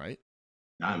solution, right?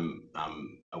 I'm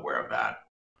aware of that.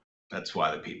 That's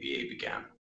why the PPA began.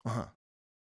 Uh-huh.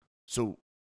 So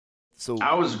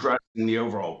I was addressing the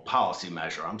overall policy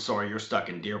measure. I'm sorry, you're stuck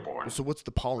in Dearborn. so what's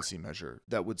the policy measure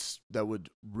that would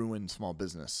ruin small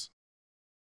business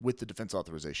with the Defense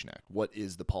Authorization Act? What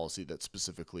is the policy that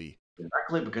specifically?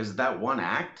 Directly because of that one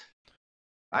act?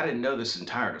 I didn't know this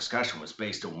entire discussion was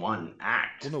based on one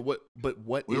act. Well, no,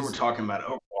 what we were talking about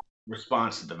overall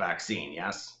response to the vaccine,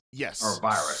 yes? Yes. Or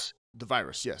virus. The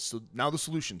virus, yes. So now the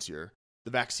solution's here.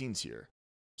 The vaccine's here.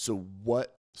 So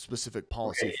what specific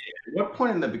policy? Okay. At what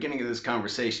point in the beginning of this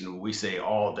conversation would we say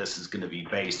all this is going to be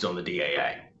based on the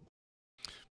DAA?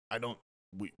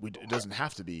 It doesn't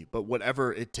have to be, but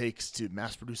whatever it takes to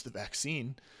mass produce the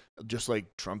vaccine, just like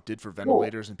Trump did for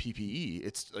ventilators and PPE,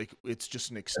 it's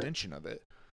just an extension of it.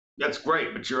 That's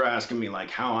great, but you're asking me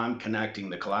like how I'm connecting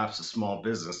the collapse of small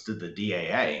business to the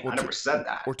DAA. I never said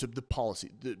that. Or to the policy,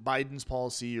 Biden's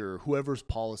policy or whoever's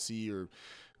policy, or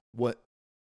what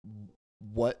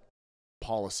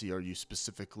policy are you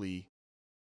specifically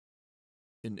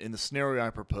in the scenario I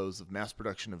propose of mass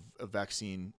production of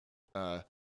vaccine, and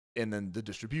then the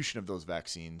distribution of those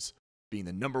vaccines being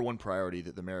the number one priority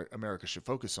that America should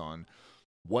focus on?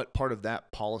 What part of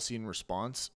that policy and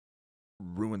response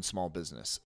ruins small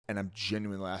business? And I'm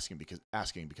genuinely asking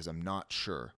because I'm not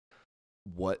sure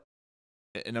what,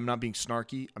 and I'm not being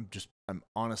snarky. I'm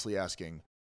honestly asking.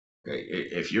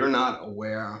 If you're not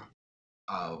aware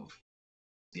of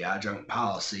the adjunct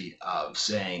policy of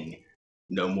saying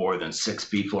no more than 6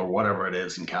 people or whatever it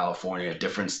is in California,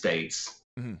 different states.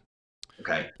 Mm-hmm.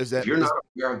 Okay. If you're not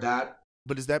aware of that.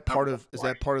 But is that part of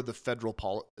the federal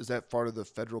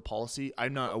policy?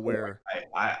 I'm not aware.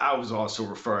 I was also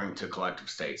referring to collective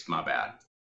states. My bad.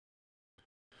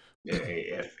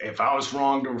 If I was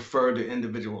wrong to refer to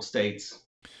individual states,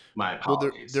 my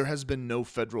apologies. Well, there has been no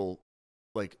federal,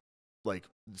 like the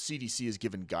CDC has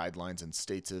given guidelines and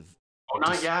states have. Oh,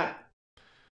 not yet.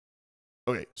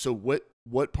 Okay, so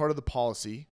what part of the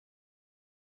policy,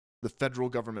 the federal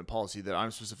government policy that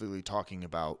I'm specifically talking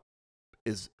about,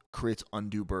 creates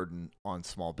undue burden on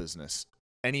small business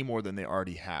any more than they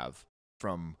already have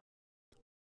from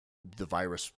the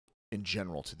virus in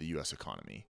general to the U.S.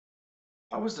 economy?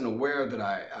 I wasn't aware that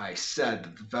I said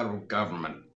that the federal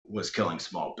government was killing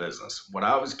small business. What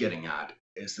I was getting at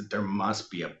is that there must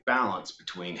be a balance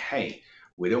between, hey,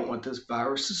 we don't want this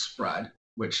virus to spread,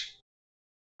 which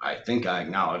I think I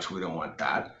acknowledge we don't want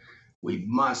that. We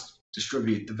must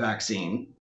distribute the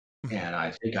vaccine. And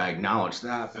I think I acknowledge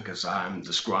that because I'm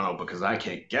disgruntled because I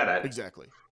can't get it. Exactly.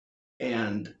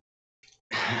 And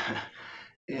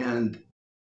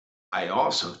I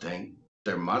also think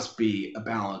there must be a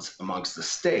balance amongst the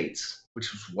states,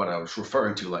 which is what I was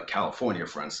referring to, like California,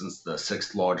 for instance, the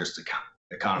 6th largest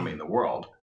economy in the world,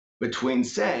 between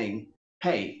saying,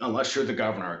 hey, unless you're the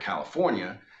governor of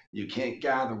California, you can't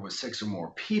gather with 6 or more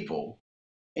people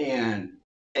and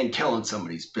killing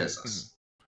somebody's business.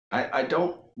 I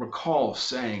don't recall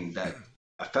saying that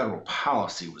a federal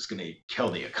policy was going to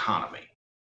kill the economy.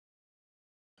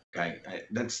 Okay,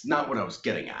 that's not what I was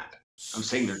getting at. I'm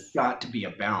saying there's got to be a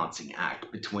balancing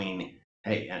act between,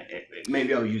 hey,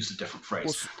 maybe I'll use a different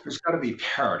phrase. There's got to be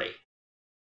parity.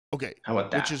 Okay, how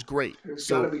about that? Which is great. There's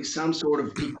got to be some sort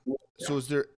of equal. So is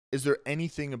there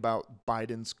anything about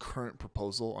Biden's current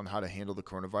proposal on how to handle the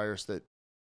coronavirus that,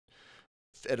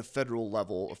 at a federal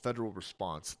level, a federal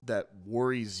response, that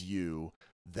worries you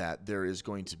that there is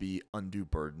going to be undue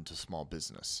burden to small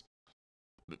business?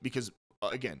 Because,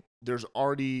 again, there's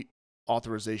already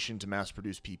authorization to mass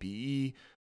produce PPE.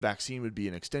 Vaccine would be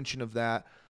an extension of that.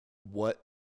 What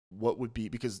would be,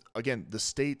 because again, the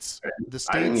states.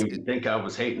 I didn't even think I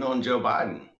was hating on Joe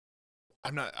Biden.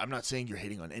 I'm not saying you're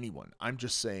hating on anyone. I'm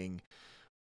just saying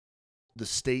the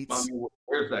states. I mean,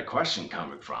 where's that question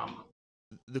coming from?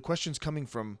 The question's coming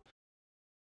from.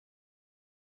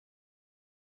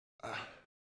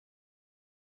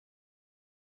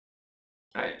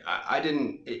 I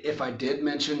didn't. If I did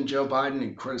mention Joe Biden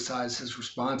and criticize his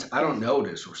response, I don't know what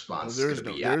his response is going to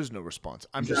be. There is no response.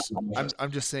 I'm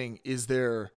just saying. Is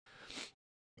there?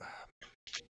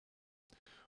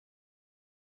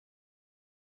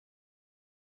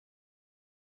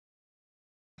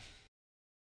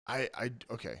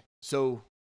 Okay. So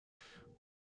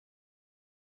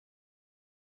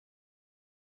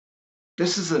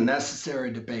this is a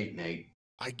necessary debate, Nate.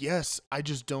 I guess I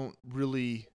just don't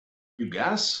really. You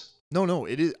guess? No,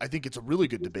 it is. I think it's a really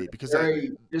good debate because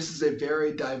This is a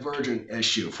very divergent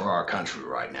issue for our country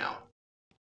right now.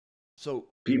 So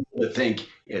People that think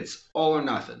it's all or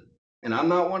nothing, and I'm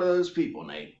not one of those people,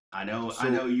 Nate. I know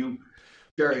you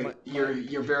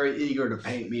you're very eager to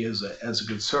paint me as a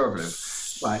conservative,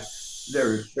 but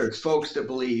there's folks that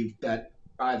believe that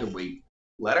either we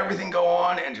let everything go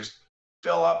on and just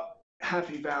fill up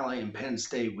Happy Valley and Penn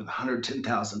State with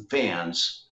 110,000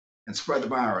 fans and spread the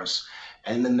virus,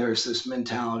 and then there's this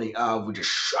mentality of we just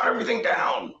shut everything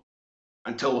down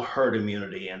until herd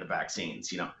immunity and the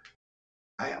vaccines.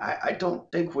 I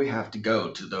don't think we have to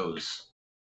go to those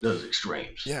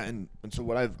extremes. Yeah, and so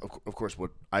what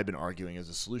what I've been arguing as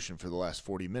a solution for the last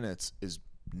 40 minutes is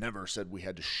never said we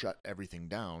had to shut everything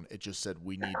down. It just said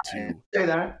we need to say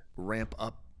that. Ramp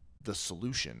up the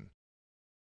solution.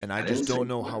 And I just don't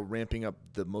know how ramping up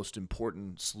the most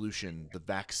important solution, the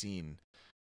vaccine,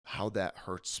 how that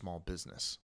hurts small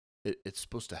business. It's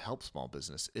supposed to help small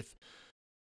business. If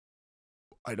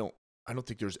I don't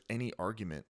think there's any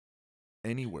argument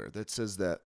anywhere that says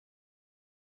that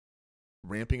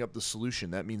ramping up the solution,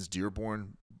 that means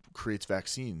Dearborn creates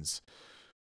vaccines.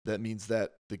 That means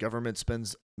that the government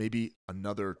spends maybe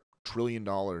another $1 trillion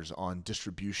on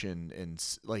distribution, and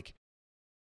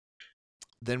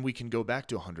then we can go back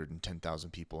to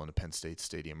 110,000 people in a Penn State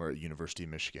stadium or at University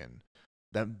of Michigan.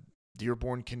 That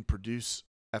Dearborn can produce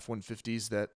F-150s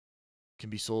that can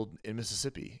be sold in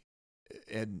Mississippi.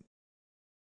 And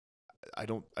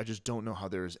I just don't know how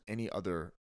there is any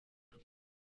other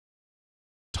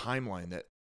timeline that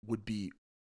would be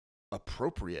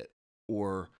appropriate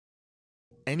or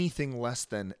anything less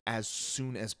than as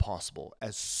soon as possible,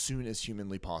 as soon as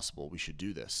humanly possible, we should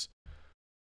do this.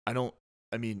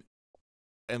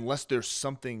 Unless there's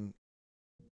something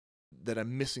that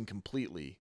I'm missing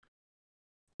completely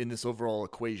in this overall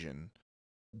equation,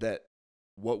 that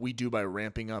what we do by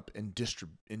ramping up in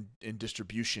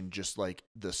distribution, just like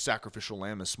the sacrificial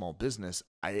lamb is small business,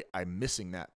 I'm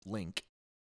missing that link.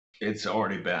 It's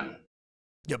already been.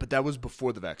 Yeah, but that was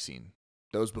before the vaccine.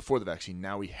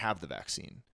 Now we have the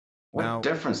vaccine. What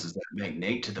difference does that make,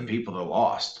 Nate, to the people that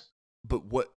lost? But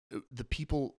what the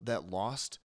people that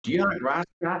lost? Do you not grasp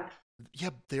that?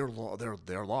 Yeah, they're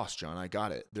lost, John. I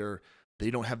got it. They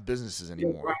don't have businesses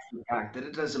anymore. The fact that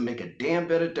it doesn't make a damn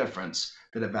bit of difference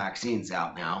that a vaccine's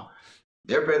out now.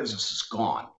 Their business is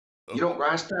gone. You don't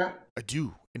grasp that? I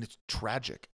do, and it's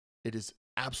tragic. It is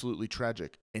absolutely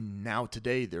tragic. And now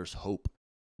today, there's hope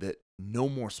that no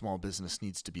more small business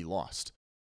needs to be lost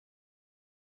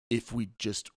if we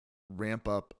just ramp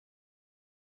up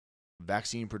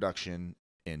vaccine production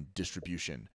and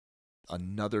distribution.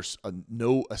 No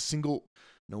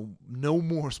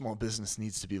more small business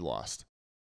needs to be lost.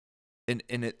 And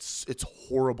it's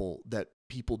horrible that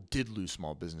people did lose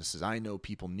small businesses. I know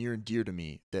people near and dear to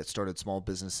me that started small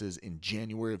businesses in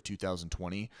January of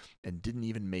 2020 and didn't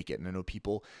even make it. And I know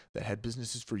people that had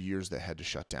businesses for years that had to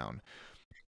shut down.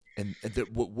 And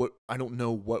that what I don't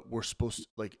know what we're supposed to,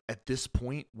 like, at this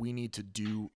point, we need to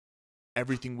do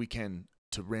everything we can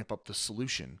to ramp up the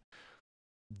solution.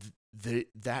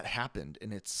 That happened,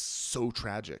 and it's so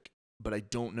tragic. But I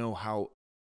don't know how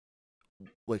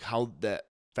that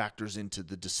factors into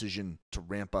the decision to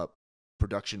ramp up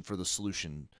production for the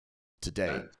solution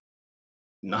today.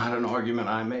 Not an argument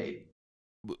I made.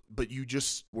 But you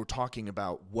just were talking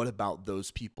about, what about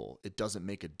those people? It doesn't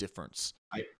make a difference.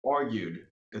 I argued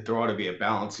that there ought to be a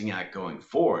balancing act going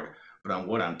forward. But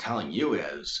what I'm telling you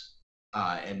is,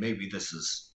 and maybe this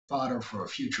is fodder for a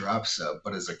future episode,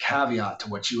 but as a caveat to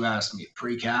what you asked me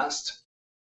precast,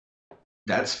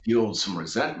 that's fueled some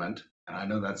resentment. And I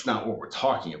know that's not what we're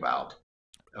talking about.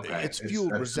 Okay. It's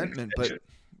fueled resentment, but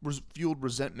fueled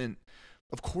resentment.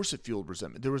 Of course it fueled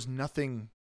resentment. There's nothing,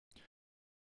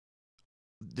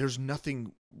 there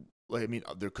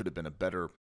could have been a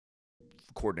better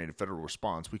coordinated federal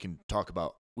response. We can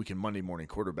Monday morning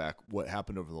quarterback what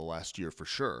happened over the last year for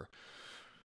sure.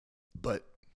 But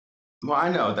I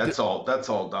know that's all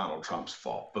Donald Trump's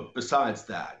fault. But besides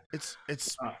that, it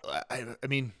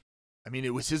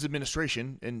was his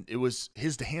administration and it was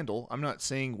his to handle. I'm not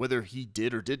saying whether he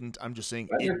did or didn't. I'm just saying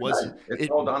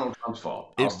it's all Donald Trump's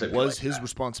fault. It was his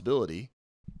responsibility.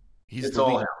 He's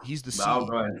I'll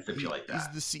go ahead and stipulate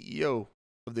that. He's the CEO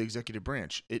of the executive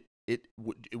branch. It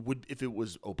would if it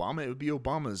was Obama, it would be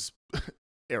Obama's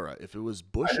era. If it was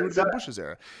Bush, it would be Bush's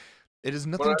era. It has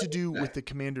nothing to do with the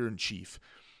commander in chief.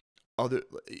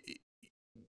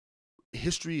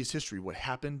 History is history. What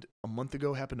happened a month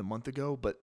ago,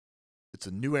 but it's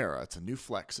a new era. It's a new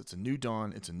flex. It's a new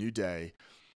dawn. It's a new day.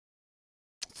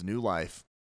 It's a new life.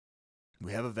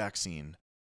 We have a vaccine,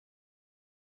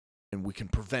 and we can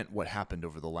prevent what happened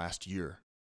over the last year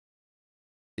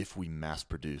if we mass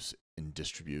produce and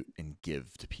distribute and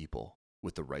give to people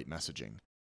with the right messaging.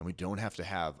 And we don't have to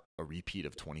have a repeat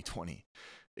of 2020.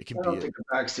 It can I be don't think the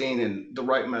vaccine and the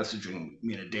right messaging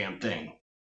mean a damn thing.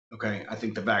 Okay, I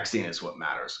think the vaccine is what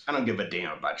matters. I don't give a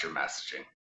damn about your messaging.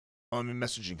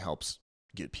 messaging helps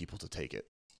get people to take it.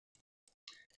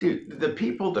 Dude, the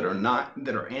people that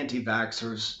are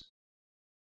anti-vaxxers,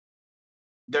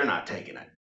 they're not taking it.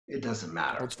 It doesn't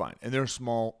matter. Well, it's fine. And they're a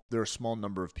small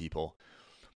number of people.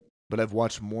 But I've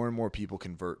watched more and more people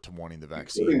convert to wanting the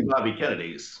vaccine. Including Bobby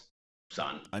Kennedy's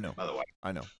son. I know. By the way.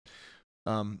 I know.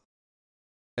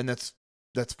 And that's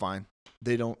fine.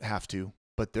 They don't have to,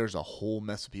 but there's a whole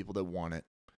mess of people that want it.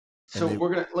 So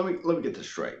we're gonna let me get this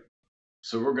straight.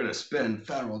 So we're gonna spend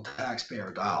federal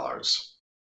taxpayer dollars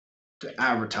to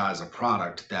advertise a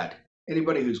product that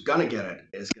anybody who's gonna get it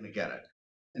is gonna get it,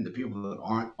 and the people that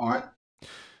aren't.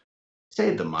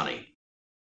 Save the money.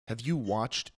 Have you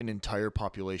watched an entire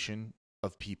population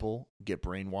of people get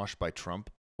brainwashed by Trump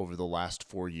over the last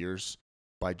 4 years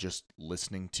by just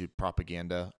listening to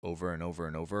propaganda over and over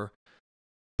and over?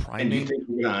 And you think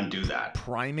we're going to undo that?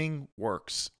 Priming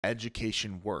works.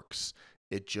 Education works.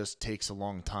 It just takes a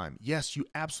long time. Yes, you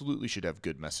absolutely should have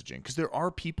good messaging because there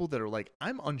are people that are like,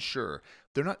 I'm unsure.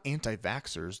 They're not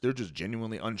anti-vaxxers. They're just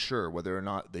genuinely unsure whether or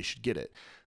not they should get it.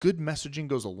 Good messaging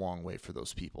goes a long way for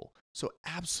those people. So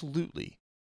absolutely.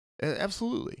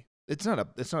 It's not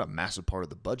a massive part of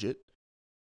the budget.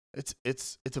 It's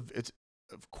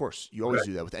of course you always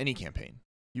do that with any campaign.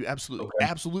 You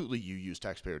absolutely you use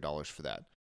taxpayer dollars for that.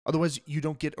 Otherwise you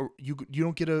don't get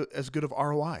as good of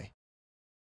ROI.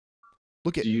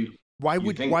 Look at why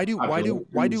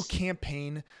do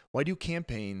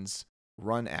campaigns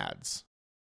run ads?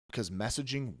 Because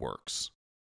messaging works.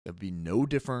 It would be no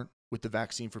different with the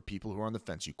vaccine for people who are on the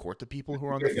fence. You court the people who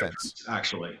are on the fence.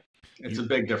 Actually, it's a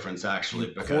big difference,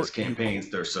 because campaigns,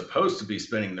 they're supposed to be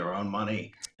spending their own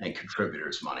money and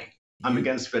contributors' money. I'm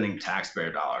against spending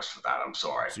taxpayer dollars for that. I'm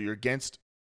sorry. So you're against.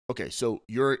 Okay, so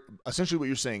you're essentially what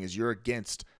you're saying is you're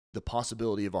against the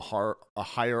possibility of a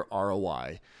higher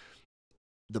ROI,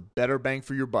 the better bang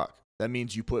for your buck. That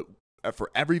means you put for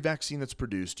every vaccine that's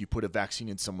produced, you put a vaccine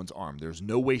in someone's arm. There's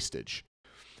no wastage.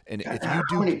 And if you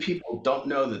how many people don't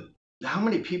know that? How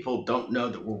many people don't know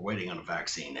that we're waiting on a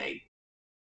vaccine, Nate?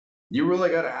 You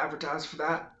really got to advertise for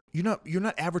that? You're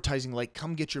not advertising like,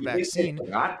 come get your vaccine.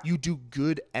 You do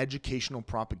good educational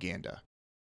propaganda.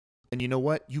 And you know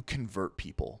what? You convert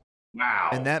people. Wow.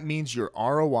 And that means your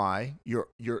ROI,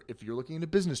 if you're looking into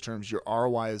business terms, your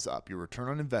ROI is up. Your return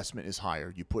on investment is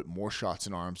higher. You put more shots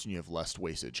in arms and you have less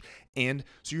wastage. And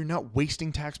so you're not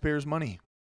wasting taxpayers' money.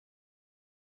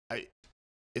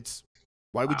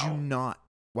 Why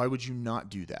would you not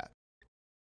do that?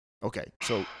 Okay,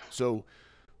 so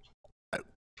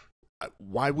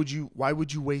why would you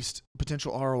waste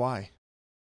potential ROI?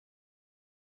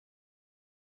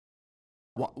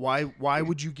 Why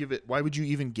would you give it? Why would you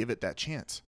even give it that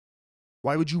chance?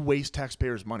 Why would you waste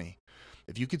taxpayers' money?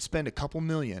 If you could spend a couple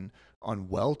million on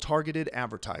well-targeted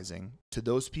advertising to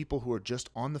those people who are just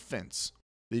on the fence,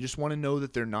 they just want to know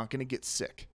that they're not going to get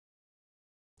sick.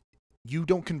 You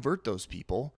don't convert those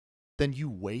people, then you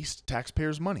waste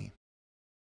taxpayers' money.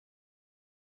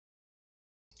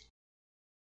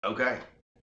 Okay.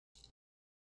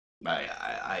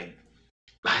 I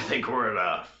think we're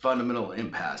at a fundamental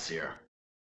impasse here.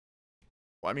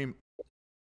 Well, I mean,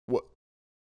 what?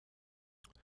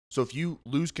 So if you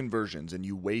lose conversions and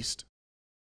you waste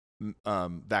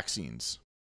vaccines,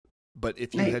 but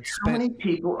if you had spent, how many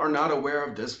people are not aware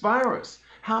of this virus?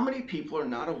 How many people are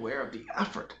not aware of the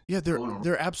effort? Yeah,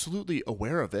 they're absolutely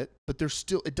aware of it, but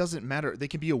it doesn't matter. They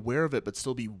can be aware of it, but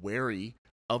still be wary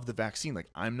of the vaccine. Like,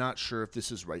 I'm not sure if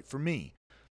this is right for me.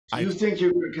 Do you think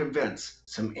you're going to convince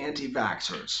some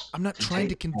anti-vaxxers? I'm not trying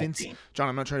to convince, John,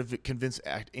 I'm not trying to convince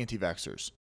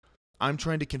anti-vaxxers. I'm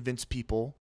trying to convince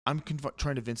people. I'm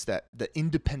trying to convince that the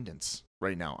independents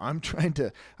right now. I'm trying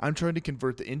to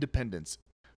convert the independents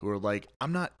who are like,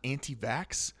 I'm not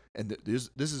anti-vax. And this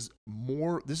is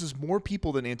more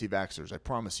people than anti-vaxxers. I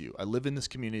promise you. I live in this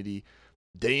community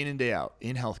day in and day out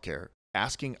in healthcare.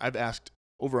 I've asked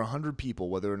over 100 people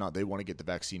whether or not they want to get the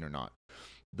vaccine or not.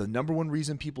 The number one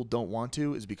reason people don't want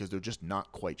to is because they're just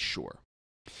not quite sure.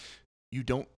 You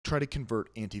don't try to convert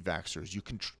anti-vaxxers. You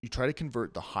try to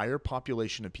convert the higher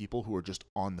population of people who are just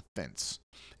on the fence.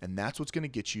 And that's what's going to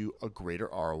get you a greater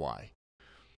ROI.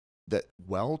 That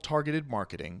well-targeted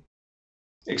marketing.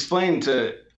 Explain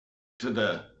to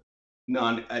the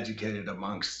non-educated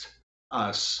amongst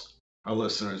us, our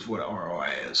listeners, what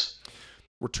ROI is.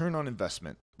 return on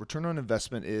investment. Return on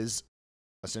investment is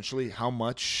essentially how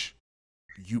much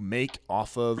you make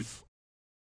off of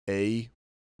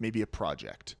maybe a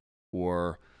project,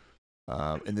 or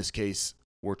in this case,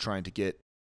 we're trying to get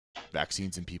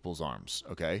vaccines in people's arms.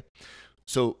 Okay,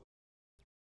 so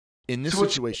in this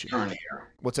situation,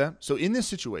 what's that? So in this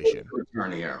situation,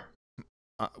 return here.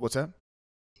 What's that?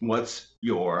 What's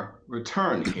your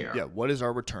return here? Yeah, what is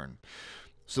our return?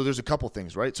 So there's a couple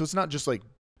things, right? So it's not just like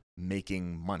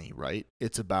making money, right?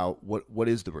 It's about what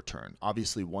is the return.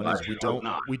 Obviously, one is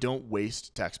we don't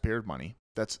waste taxpayer money.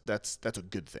 That's a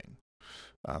good thing.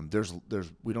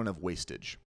 We don't have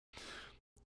wastage.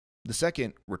 The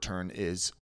second return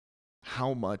is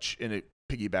how much, and it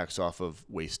piggybacks off of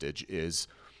wastage, is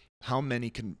how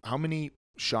many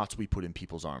shots we put in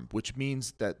people's arm, which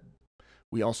means that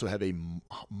we also have a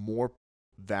more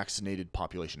vaccinated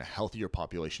population, a healthier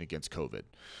population against COVID.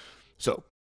 So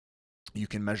you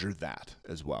can measure that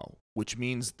as well, which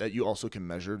means that you also can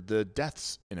measure the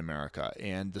deaths in America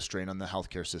and the strain on the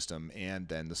healthcare system, and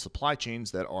then the supply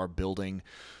chains that are building,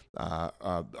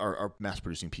 are mass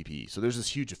producing PPE. So there's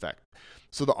this huge effect.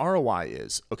 So the ROI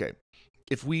is, okay,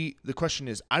 the question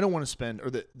is, I don't want to spend, or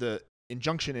the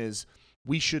injunction is,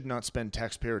 we should not spend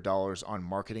taxpayer dollars on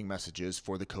marketing messages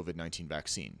for the COVID-19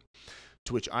 vaccine.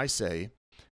 To which I say,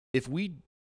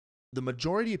 the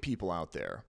majority of people out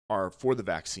there are for the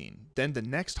vaccine, then the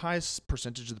next highest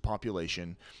percentage of the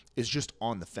population is just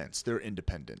on the fence. They're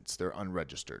independents. They're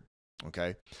unregistered,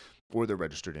 okay? Or they're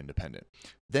registered independent.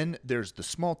 Then there's the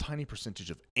small, tiny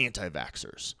percentage of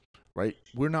anti-vaxxers, right?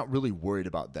 We're not really worried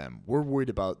about them. We're worried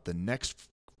about the next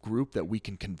group that we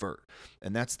can convert.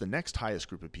 And that's the next highest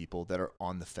group of people that are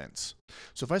on the fence.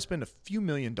 So if I spend a few $1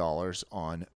 million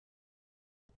on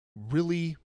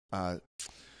really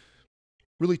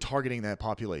targeting that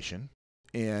population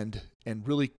and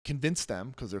really convince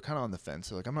them, because they're kind of on the fence,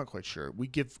 they're like, I'm not quite sure. We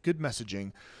give good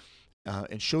messaging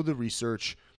and show the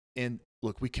research, and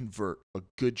look, we convert a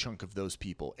good chunk of those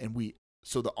people. And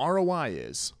so the ROI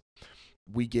is,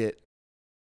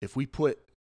 if we put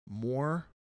more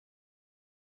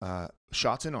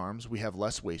shots in arms, we have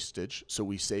less wastage, so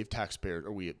we save taxpayers,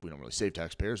 or we don't really save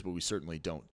taxpayers, but we certainly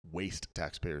don't waste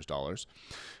taxpayers' dollars.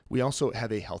 We also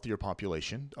have a healthier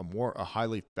population, a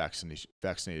highly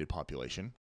vaccinated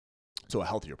population, so a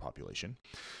healthier population,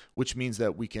 which means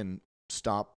that we can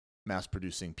stop mass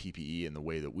producing PPE in the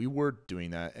way that we were doing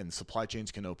that, and supply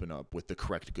chains can open up with the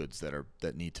correct goods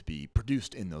that need to be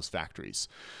produced in those factories.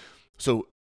 So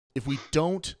if we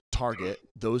don't target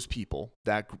those people,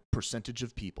 that percentage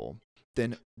of people,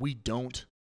 then we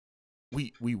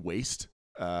waste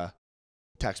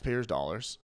taxpayers'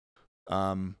 dollars,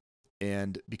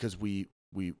 and because we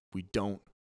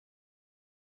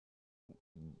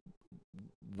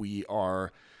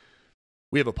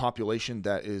have a population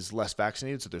that is less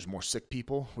vaccinated, so there's more sick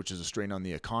people, which is a strain on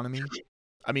the economy.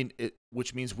 I mean,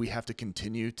 which means we have to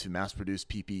continue to mass produce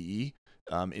PPE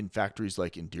in factories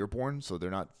like in Dearborn, so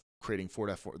they're not creating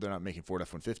they're not making Ford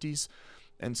F-150s,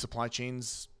 and supply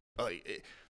chains.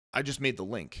 I just made the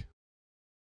link.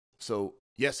 So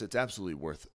yes, it's absolutely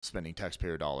worth spending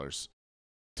taxpayer dollars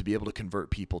to be able to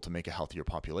convert people to make a healthier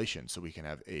population, so we can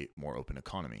have a more open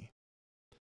economy.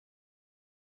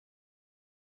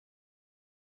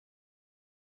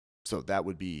 So that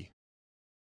would be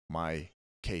my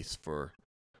case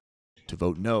to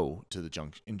vote no to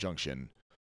the injunction.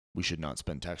 We should not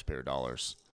spend taxpayer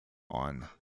dollars on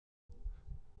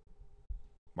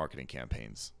marketing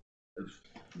campaigns.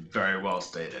 Very well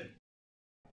stated.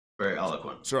 Very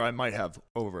eloquent. Sir, I might have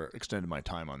overextended my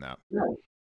time on that.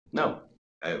 No,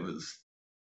 it was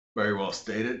very well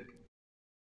stated.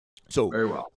 So very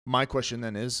well. My question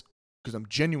then is, because I'm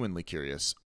genuinely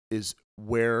curious, is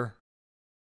where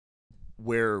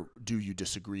do you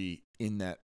disagree in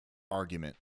that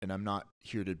argument? And I'm not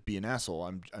here to be an asshole.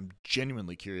 I'm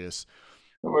genuinely curious.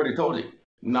 I've already told you.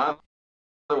 Neither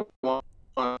one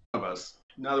of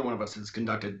us has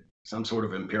conducted some sort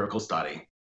of empirical study.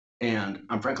 And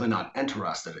I'm frankly not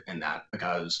interested in that,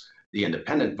 because the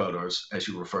independent voters, as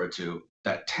you referred to,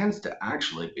 that tends to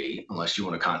actually be, unless you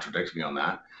want to contradict me on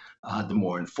that, the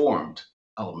more informed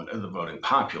element of the voting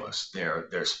populace.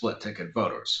 They're split ticket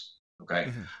voters. Okay.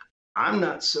 Mm-hmm. I'm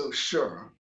not so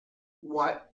sure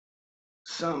what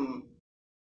some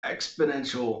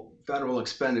exponential federal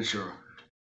expenditure,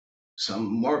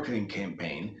 some marketing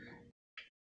campaign,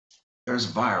 there's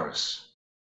a virus,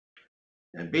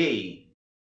 and B,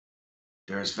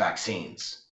 there's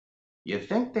vaccines. You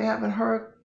think they haven't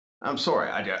heard? I'm sorry.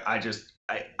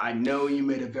 I know you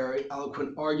made a very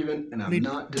eloquent argument, and I'm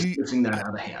not dismissing that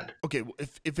out of hand. Okay,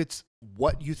 if it's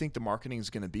what you think the marketing is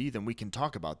going to be, then we can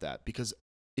talk about that, because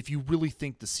if you really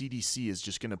think the CDC is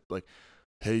just going to like,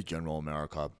 hey, General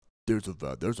America, there's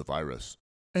a virus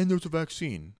and there's a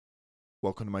vaccine.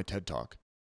 Welcome to my TED Talk.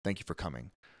 Thank you for coming.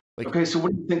 Like, Okay, so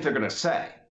what do you think they're going to say?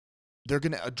 They're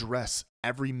going to address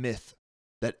every myth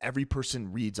that every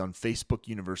person reads on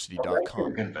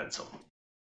FacebookUniversity.com. Convince them.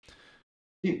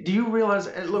 Do you realize?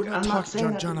 Look, I'm not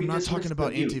saying John. I'm not talking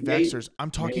about anti-vaxxers. I'm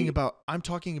talking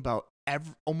about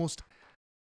almost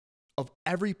of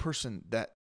every person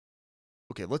that.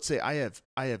 Okay, let's say I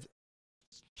have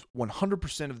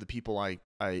 100% of the people I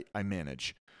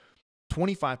manage.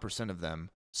 25% of them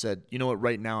said, you know what,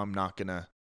 right now I'm not gonna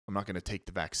take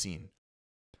the vaccine.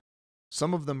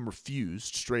 Some of them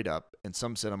refused straight up, and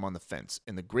some said I'm on the fence.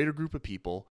 And the greater group of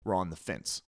people were on the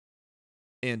fence.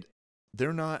 And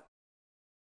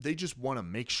they just want to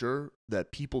make sure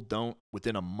that people don't,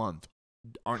 within a month,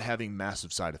 aren't having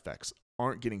massive side effects,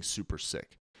 aren't getting super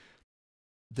sick.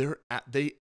 They're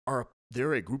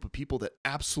a group of people that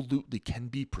absolutely can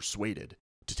be persuaded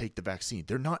to take the vaccine.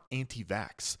 They're not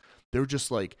anti-vax. They're just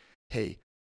like, hey,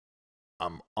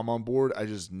 I'm on board. I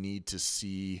just need to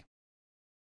see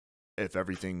if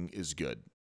everything is good.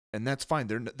 And that's fine.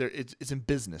 It's in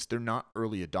business. They're not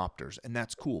early adopters, and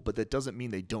that's cool. But that doesn't mean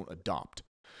they don't adopt.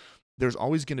 There's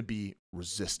always going to be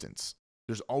resistance.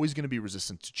 There's always going to be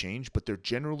resistance to change, but they're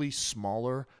generally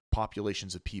smaller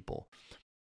populations of people.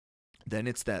 Then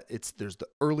there's the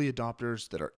early adopters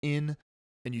that are in,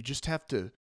 and you just have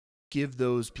to give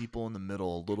those people in the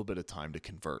middle a little bit of time to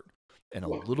convert. And a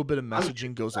little bit of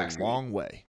messaging goes a long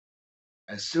way.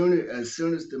 As soon as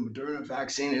the Moderna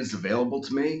vaccine is available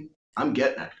to me, I'm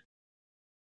getting it.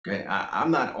 Okay,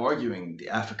 I'm not arguing the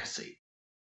efficacy.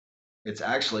 It's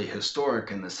actually historic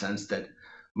in the sense that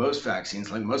most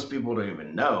vaccines, like most people don't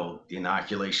even know, the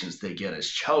inoculations they get as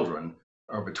children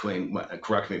are between,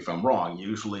 correct me if I'm wrong,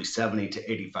 usually 70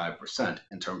 to 85%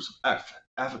 in terms of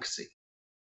efficacy.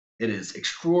 It is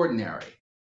extraordinary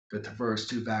that the first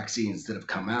two vaccines that have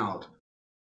come out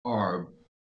are,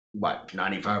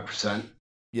 95%?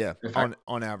 Yeah,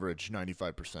 on average,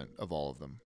 95% of all of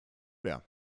them. Yeah.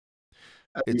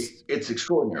 It's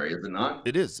extraordinary, is it not?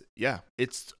 It is. Yeah,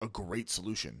 it's a great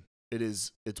solution. It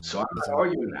is. So I'm not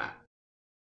arguing that.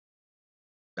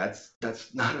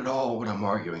 That's not at all what I'm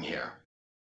arguing here.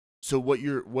 So what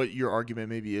your argument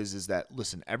maybe is that,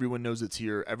 listen, everyone knows it's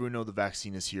here. Everyone knows the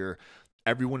vaccine is here.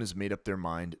 Everyone has made up their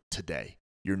mind today.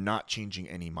 You're not changing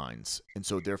any minds, and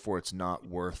so therefore it's not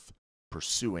worth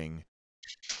pursuing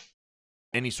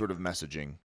any sort of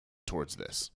messaging towards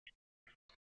this.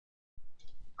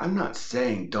 I'm not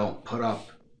saying don't put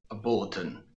up a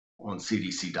bulletin on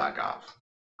cdc.gov.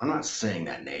 I'm not saying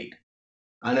that, Nate.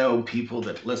 I know people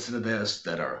that listen to this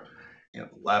that are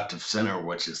left of center,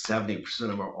 which is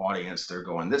 70% of our audience. They're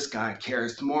going, this guy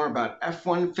cares more about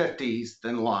F-150s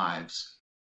than lives.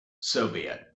 So be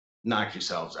it. Knock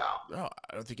yourselves out. No,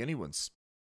 I don't think anyone's.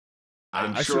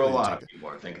 I'm sure a lot of people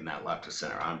are thinking that left of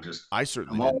center. I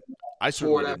certainly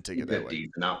didn't take it that way.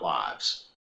 Not lives.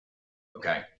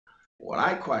 Okay. What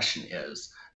I question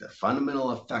is the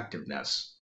fundamental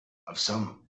effectiveness of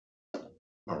some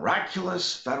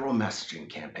miraculous federal messaging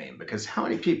campaign. Because how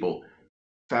many people,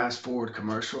 fast forward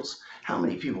commercials, how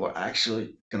many people are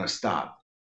actually going to stop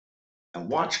and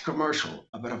watch a commercial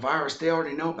about a virus they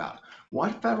already know about?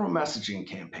 What federal messaging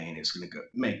campaign is going to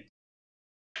make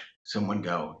someone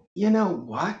go, you know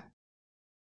what?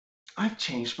 I've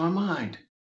changed my mind.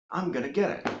 I'm going to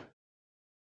get it.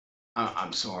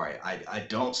 I'm sorry. I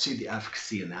don't see the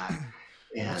efficacy in that.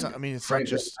 And it's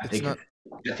frankly, not just. I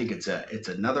think it's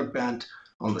another bent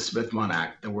on the Smith-Munn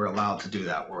Act that we're allowed to do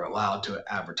that. We're allowed to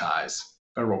advertise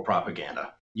federal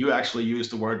propaganda. You actually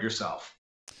used the word yourself.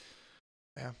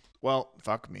 Yeah. Well,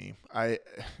 fuck me. I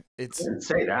didn't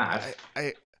say that.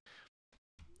 I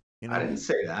didn't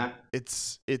say that.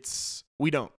 We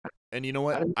don't. And you know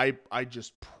what? I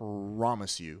just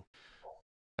promise you.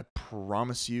 I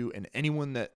promise you, and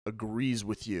anyone that agrees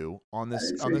with you on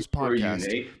this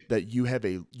podcast, that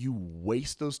you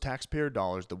waste those taxpayer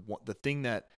dollars. The thing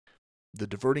that the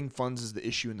diverting funds is the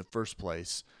issue in the first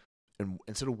place, and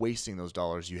instead of wasting those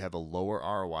dollars, you have a lower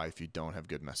ROI if you don't have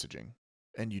good messaging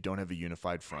and you don't have a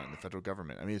unified front in the federal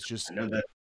government. I mean, it's just.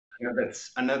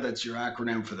 I know that's your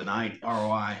acronym for the night,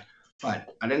 ROI,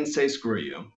 but I didn't say screw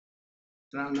you,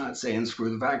 and I'm not saying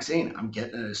screw the vaccine. I'm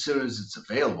getting it as soon as it's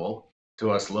available to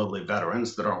us lowly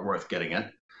veterans that aren't worth getting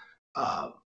it.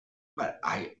 But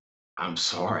I'm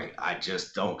sorry. I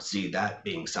just don't see that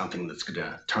being something that's going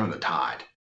to turn the tide.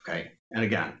 Okay. And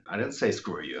again, I didn't say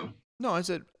screw you. No, I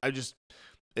said, I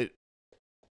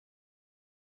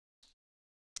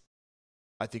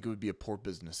think it would be a poor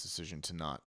business decision to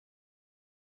not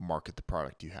market the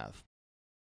product you have.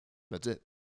 That's it.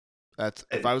 That's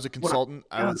if And I was a what I'm consultant,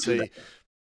 I down would to say, that-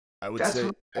 I would That's say,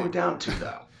 what we're down to,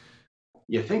 though.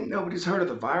 You think nobody's heard of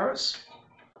the virus?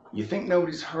 You think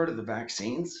nobody's heard of the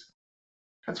vaccines?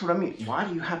 That's what I mean. Why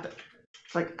do you have to?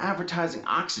 It's like advertising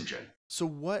oxygen. so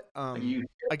what? You,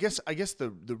 I guess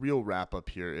the real wrap up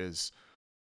here is,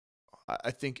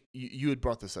 I think you had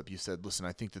brought this up. You said, listen,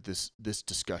 I think that this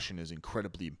discussion is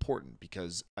incredibly important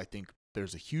because I think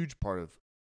there's a huge part of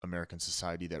American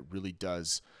society that really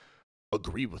does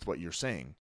agree with what you're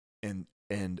saying, and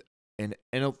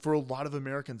for a lot of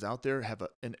Americans out there have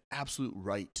an absolute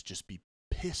right to just be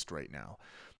pissed right now.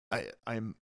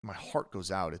 My heart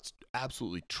goes out. It's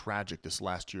absolutely tragic. This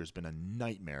last year has been a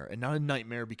nightmare, and not a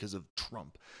nightmare because of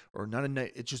Trump or not a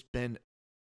night. It's just been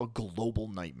a global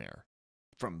nightmare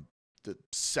from the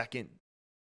second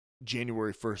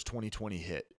January 1st, 2020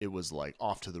 hit. It was like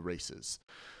off to the races.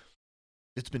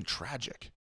 It's been tragic.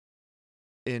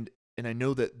 And I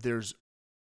know that there's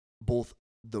both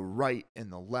the right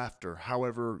and the left, or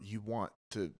however you want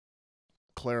to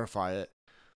clarify it,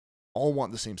 all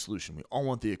want the same solution. We all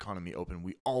want the economy open.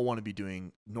 We all want to be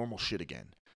doing normal shit again.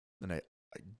 And I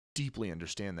deeply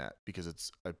understand that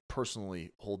because I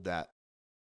personally hold that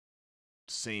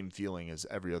same feeling as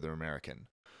every other American.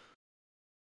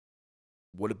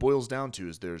 What it boils down to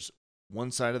is there's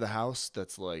one side of the house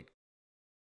that's like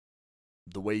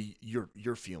the way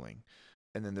you're feeling,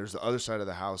 and then there's the other side of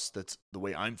the house that's the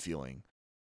way I'm feeling.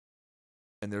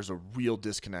 And there's a real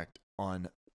disconnect on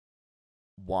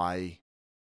why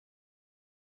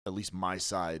at least my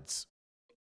side's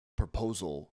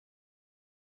proposal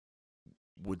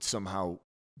would somehow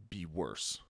be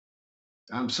worse.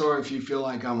 I'm sorry if you feel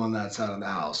like I'm on that side of the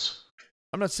house.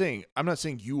 I'm not saying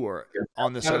you are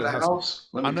on the side of the house.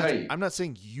 Let me tell you. I'm not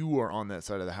saying you are on that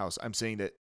side of the house. I'm saying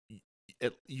that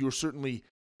you're certainly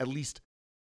at least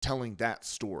telling that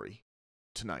story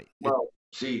tonight. Well,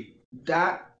 see,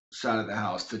 that side of the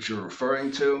house that you're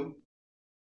referring to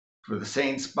for the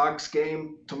Saints Bucks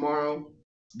game tomorrow,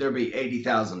 there'll be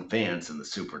 80,000 fans in the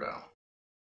Superdome.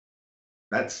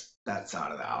 That's that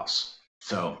side of the house.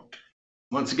 So,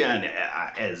 once again,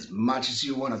 as much as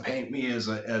you want to paint me as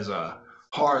a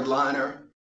hardliner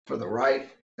for the right,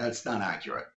 that's not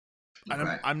accurate.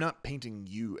 And I'm not painting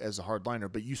you as a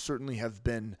hardliner, but you certainly have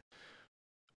been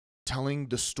telling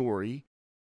the story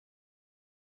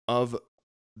of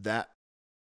that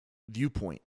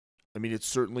viewpoint. I mean, it's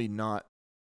certainly not.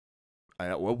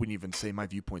 I wouldn't even say my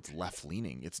viewpoint's left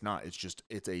leaning. It's not. It's just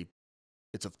it's a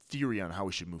theory on how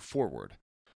we should move forward.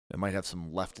 It might have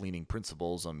some left leaning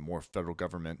principles on more federal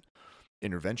government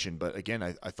intervention, but again,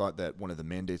 I thought that one of the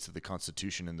mandates of the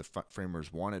Constitution and the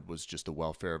framers wanted was just the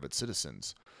welfare of its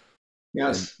citizens.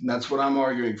 Yes, and that's what I'm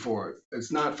arguing for.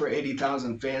 It's not for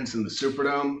 80,000 fans in the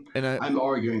Superdome. And I'm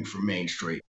arguing for Main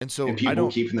Street. And so and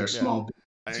people keeping their small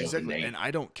businesses exactly. open. And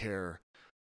I don't care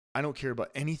about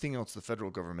anything else the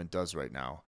federal government does right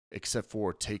now, except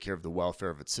for take care of the welfare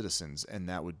of its citizens, and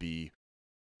that would be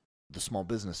the small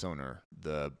business owner,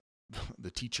 the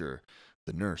teacher,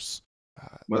 the nurse.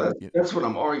 Well, that's what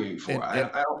I'm arguing for.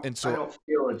 I don't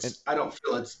feel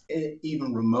it's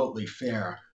even remotely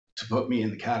fair to put me in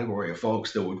the category of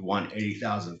folks that would want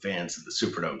 80,000 fans in the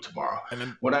Superdome tomorrow.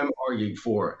 What I'm arguing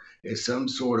for is some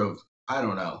sort of, I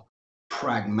don't know,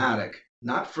 pragmatic,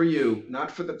 not for you,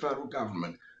 not for the federal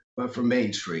government, but for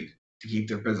Main Street to keep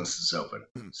their businesses open.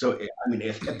 So, I mean,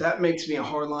 if that makes me a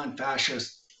hardline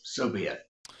fascist, so be it.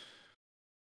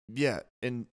 Yeah,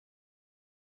 and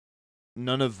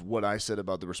none of what I said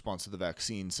about the response to the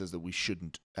vaccine says that we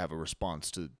shouldn't have a response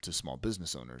to small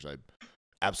business owners. I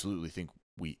absolutely think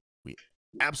we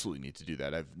absolutely need to do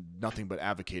that. I've nothing but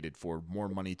advocated for more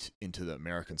money into the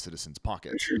American citizens'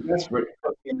 pockets. You're desperate to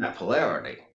put me in that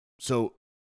polarity. So,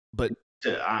 but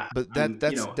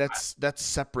that's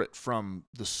separate from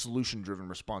the solution-driven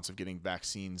response of getting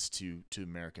vaccines to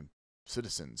American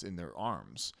citizens in their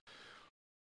arms.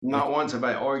 Not once have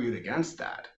I argued against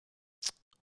that.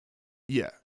 Yeah.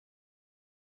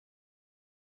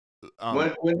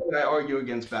 When did I argue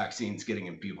against vaccines getting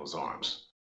in people's arms?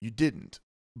 You didn't.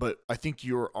 But I think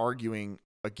you're arguing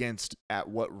against at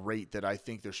what rate that I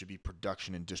think there should be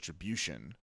production and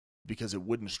distribution, because it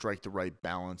wouldn't strike the right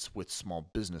balance with small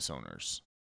business owners.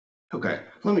 Okay,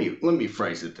 let me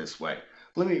phrase it this way.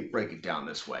 Let me break it down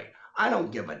this way. I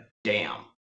don't give a damn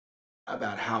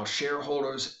about how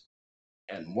shareholders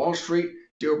and Wall Street,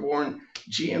 Dearborn,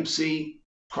 GMC,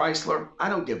 Chrysler, I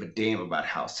don't give a damn about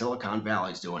how Silicon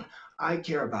Valley's doing. I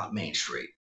care about Main Street.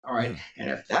 All right. And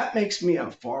if that makes me a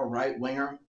far right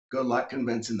winger, good luck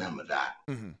convincing them of that.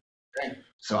 Okay?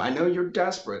 So I know you're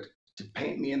desperate to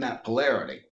paint me in that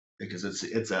polarity because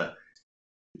it's a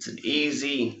It's an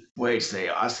easy way to say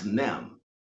us and them,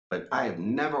 but I have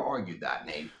never argued that,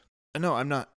 Nate. No, I'm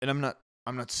not, and I'm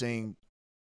not saying,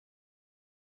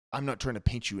 I'm not trying to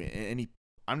paint you in any,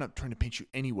 I'm not trying to paint you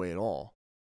any way at all.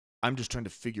 I'm just trying to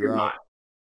figure You're out.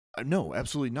 not. No,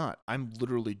 absolutely not. I'm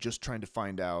literally just trying to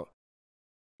find out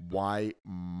why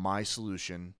my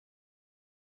solution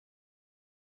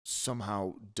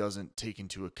somehow doesn't take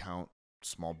into account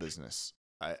small business.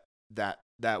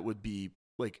 That would be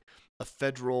like a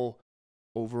federal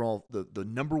overall, the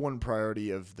number one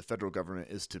priority of the federal government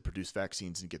is to produce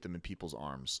vaccines and get them in people's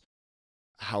arms.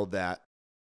 How that,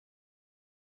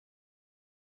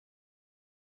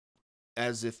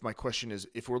 as if my question is,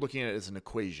 if we're looking at it as an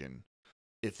equation,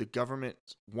 if the government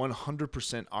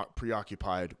 100% are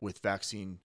preoccupied with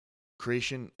vaccine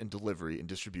creation and delivery and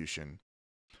distribution,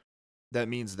 that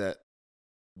means that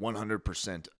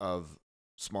 100% of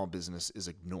small business is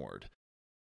ignored.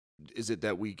 Is it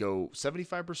that we go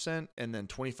 75% and then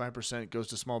 25% goes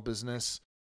to small business?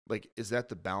 Like, is that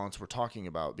the balance we're talking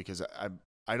about? Because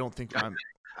I don't think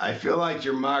I feel like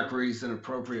your mockery is an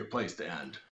appropriate place to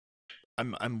end.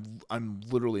 I'm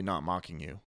literally not mocking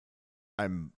you.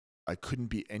 I couldn't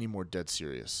be any more dead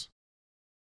serious.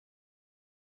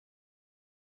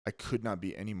 I could not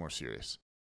be any more serious.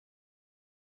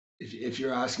 If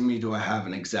you're asking me, do I have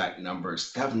an exact number?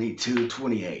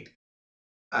 72-28.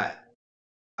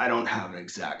 I don't have an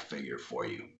exact figure for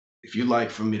you. If you'd like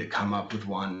for me to come up with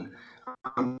one,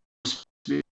 I'm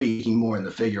speaking more in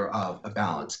the figure of a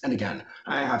balance. And again,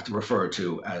 I have to refer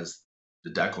to, as the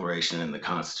Declaration and the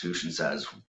Constitution says,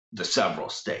 the several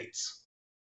states.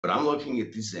 But I'm looking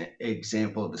at this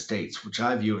example of the states, which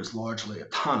I view as largely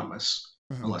autonomous,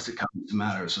 unless it comes to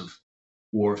matters of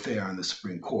warfare in the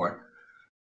Supreme Court.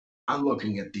 I'm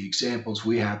looking at the examples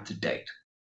we have to date.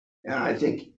 And I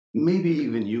think maybe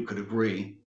even you could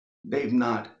agree they've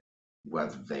not,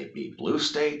 whether they be blue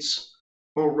states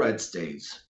or red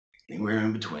states, anywhere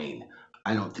in between,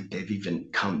 I don't think they've even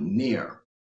come near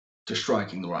to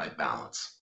striking the right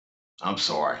balance. I'm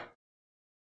sorry.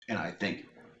 And I think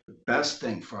the best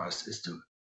thing for us is to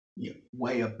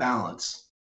weigh a balance.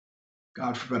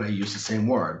 God forbid I use the same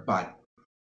word, but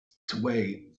to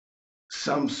weigh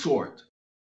some sort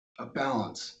of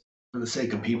balance for the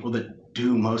sake of people that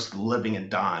do most of the living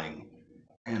and dying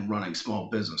and running small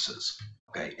businesses.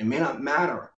 Okay, it may not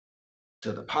matter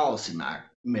to the policy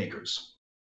makers,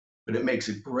 but it makes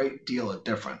a great deal of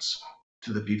difference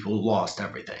to the people who lost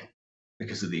everything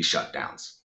because of these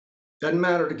shutdowns. Doesn't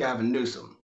matter to Gavin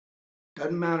Newsom.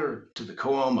 Doesn't matter to the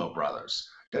Cuomo brothers.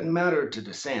 Doesn't matter to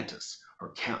DeSantis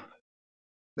or Kemp.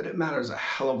 But it matters a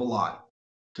hell of a lot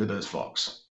to those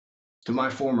folks, to my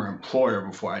former employer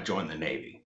before I joined the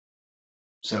Navy.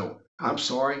 So I'm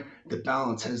sorry, the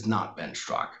balance has not been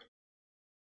struck.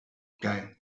 Okay?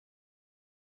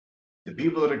 The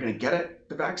people that are going to get it,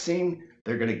 the vaccine,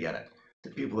 they're going to get it. The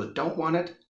people that don't want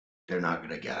it, they're not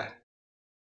going to get it.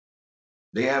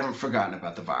 They haven't forgotten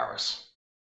about the virus.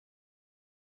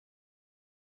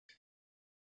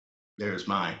 There's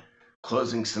my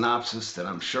closing synopsis that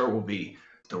I'm sure will be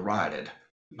derided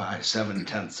by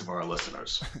 7/10 of our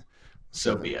listeners.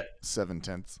 So be it.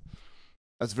 7/10.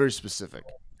 That's very specific.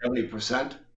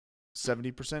 70%?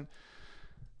 70%?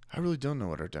 I really don't know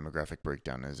what our demographic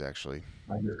breakdown is, actually.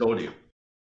 I just told you.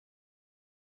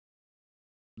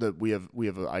 That we have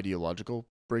an ideological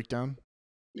breakdown.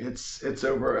 It's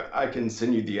over. I can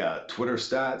send you the Twitter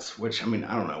stats, which, I mean,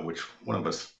 I don't know which one of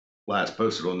us last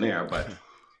posted on there, but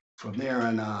from there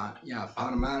and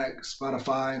Podomatic,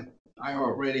 Spotify,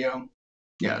 iHeartRadio.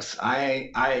 Yes,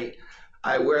 I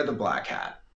wear the black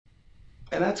hat,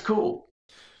 and that's cool.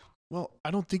 Well,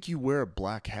 I don't think you wear a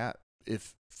black hat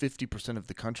if 50% of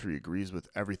the country agrees with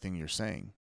everything you're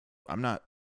saying. I'm not.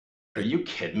 Are you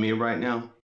kidding me right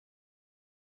now?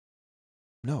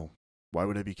 No. Why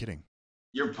would I be kidding?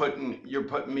 You're putting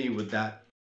me with that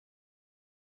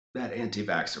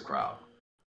anti-vaxxer crowd.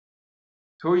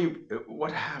 Who are you?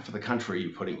 What half of the country are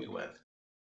you putting me with?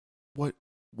 What?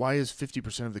 Why is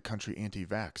 50% of the country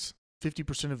anti-vax?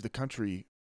 50% of the country,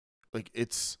 like,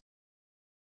 it's.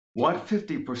 What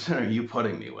 50% are you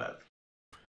putting me with?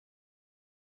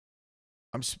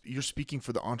 You're speaking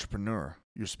for the entrepreneur.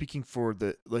 You're speaking for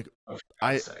the, like, Oh, for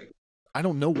God's sake. I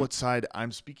don't know what side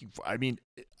I'm speaking for. I mean,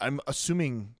 I'm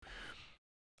assuming.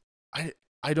 I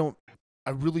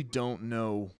really don't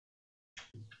know.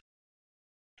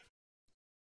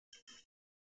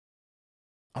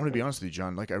 I'm going to be honest with you,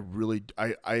 John. Like,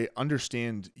 I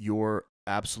understand your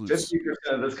absolute.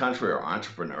 50% of this country are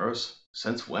entrepreneurs.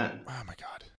 Since when? Oh my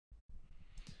God.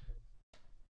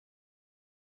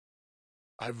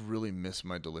 I've really missed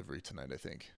my delivery tonight, I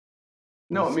think.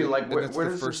 No, I mean, like, And that's where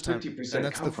the does this first time, and 50%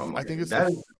 that's come from? I think it's That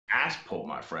is ass pull,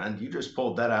 my friend. You just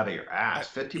pulled that out of your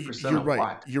ass. 50% you're of right.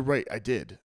 what? You're right. I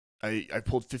did. I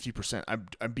pulled 50%.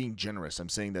 I'm being generous. I'm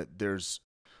saying that there's,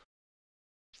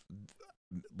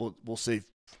 we'll say,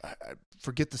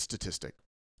 forget the statistic.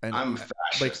 And I'm like,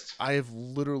 fascist. I have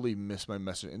literally missed my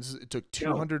message. And it took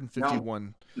No,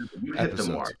 251 you hit the episodes.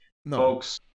 mark. No,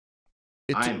 Folks,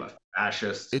 it took, I'm a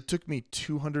fascist. it took me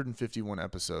 251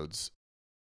 episodes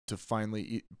to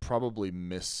finally probably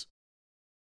miss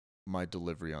my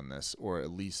delivery on this, or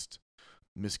at least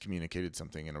miscommunicated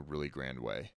something in a really grand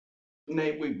way.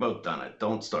 Nate, we've both done it.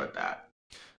 Don't start that.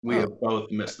 We have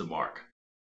both missed the mark.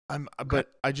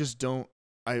 But I just don't.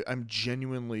 I'm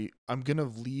genuinely. I'm gonna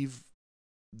leave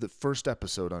the first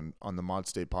episode on the Mod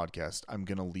State podcast. I'm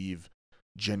gonna leave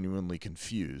genuinely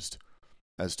confused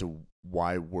as to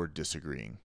why we're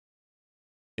disagreeing.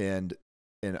 And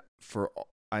for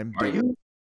I'm. Are you?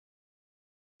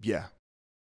 Yeah,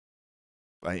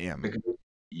 I am. Because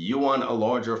you want a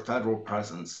larger federal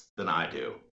presence than I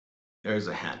do. There's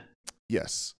a hint.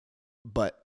 Yes,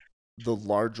 but the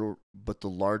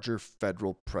larger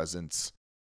federal presence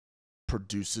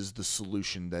produces the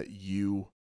solution that you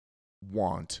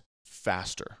want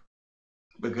faster.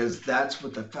 Because that's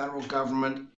what the federal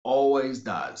government always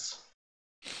does.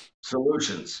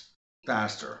 Solutions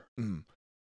faster.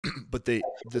 But the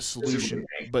solution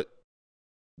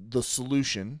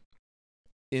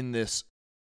in this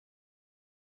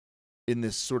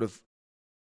sort of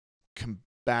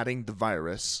combating the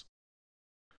virus,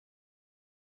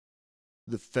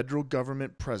 the federal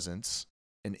government presence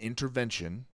and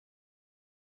intervention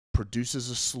produces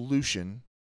a solution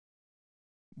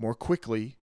more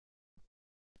quickly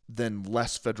than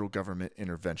less federal government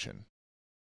intervention.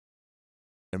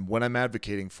 And what I'm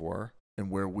advocating for, and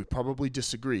where we probably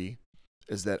disagree,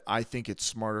 is that I think it's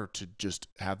smarter to just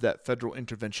have that federal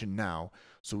intervention now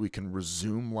so we can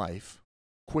resume life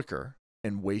quicker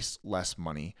and waste less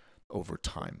money over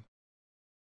time.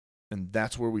 And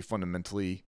that's where we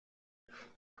fundamentally,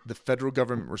 the federal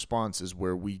government response is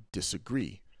where we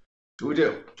disagree. We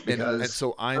do. And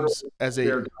so I'm as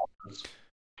a,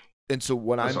 and so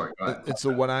what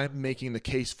what I'm making the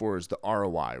case for is the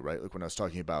ROI, right? Like when I was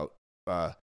talking about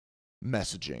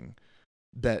messaging,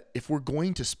 that if we're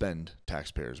going to spend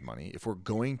taxpayers' money, if we're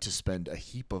going to spend a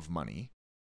heap of money,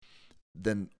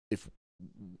 then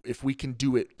if we can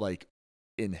do it like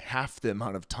in half the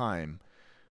amount of time,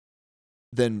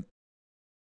 then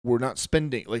we're not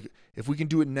spending, like if we can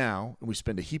do it now and we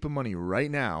spend a heap of money right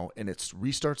now and it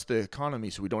restarts the economy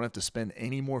so we don't have to spend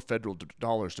any more federal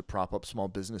dollars to prop up small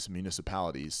business and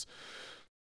municipalities,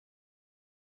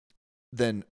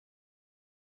 then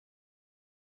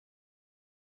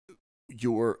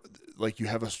you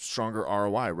have a stronger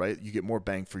ROI, right? You get more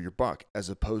bang for your buck as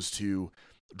opposed to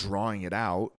drawing it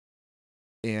out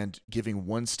and giving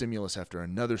one stimulus after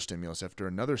another stimulus after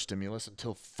another stimulus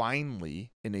until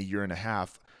finally in a year and a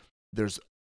half, there's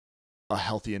a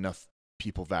healthy enough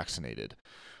people vaccinated.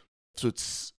 So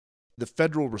it's the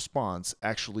federal response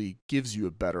actually gives you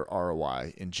a better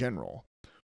ROI in general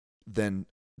than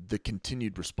the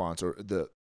continued response or the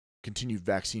continued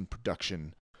vaccine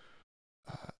production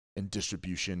and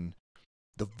distribution,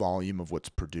 the volume of what's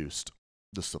produced,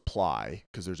 the supply,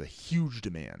 because there's a huge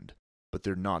demand, but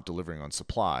they're not delivering on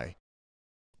supply.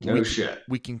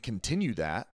 We can continue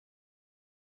that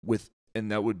and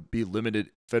that would be limited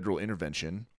federal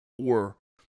intervention, or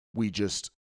we just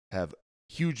have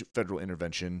huge federal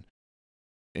intervention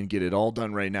and get it all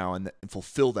done right now and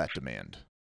fulfill that demand.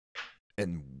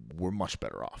 And we're much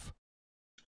better off.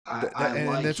 I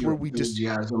like that's where we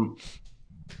enthusiasm.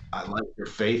 I like your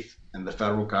faith in the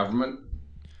federal government.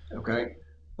 Okay.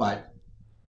 But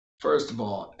first of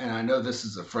all, and I know this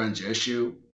is a fringe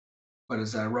issue, but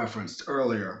as I referenced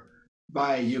earlier,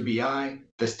 by UBI,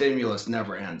 the stimulus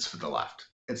never ends for the left.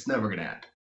 It's never going to end.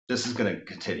 This is going to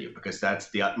continue because that's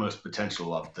the utmost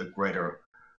potential of the greater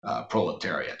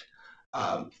proletariat.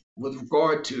 With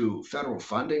regard to federal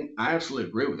funding, I absolutely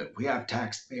agree with it. We have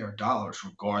taxpayer dollars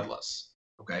regardless.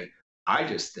 Okay. I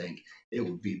just think it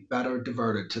would be better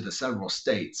diverted to the several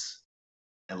states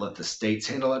and let the states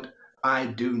handle it. I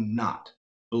do not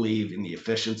believe in the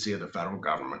efficiency of the federal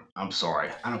government. I'm sorry.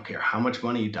 I don't care how much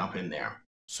money you dump in there.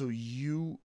 So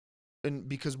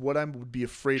because what I would be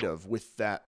afraid of with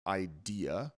that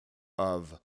idea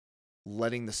of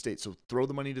letting the states, so throw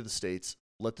the money to the states,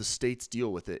 let the states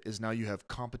deal with it, is now you have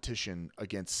competition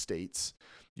against states.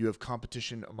 You have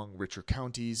competition among richer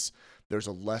counties. There's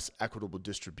a less equitable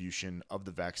distribution of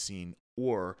the vaccine,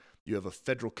 or you have a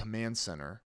federal command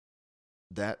center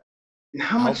that.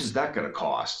 How much is that going to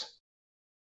cost?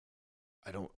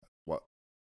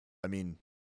 I mean,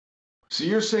 So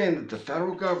you're saying that the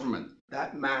federal government,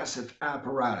 that massive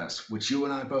apparatus, which you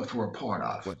and I both were a part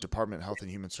of, what, Department of Health and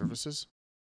Human Services?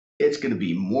 it's going to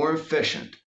be more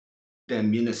efficient than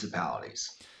municipalities.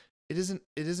 It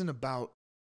isn't about,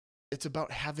 it's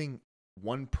about having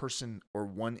one person or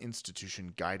one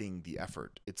institution guiding the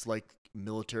effort. It's like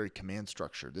military command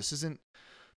structure. This is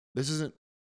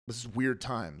weird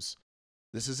times.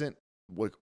 This isn't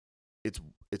what it's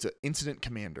an incident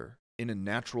commander in a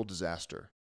natural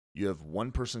disaster. You have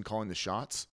one person calling the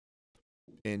shots,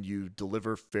 and you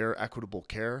deliver fair, equitable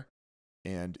care,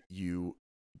 and you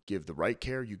give the right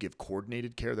care. You give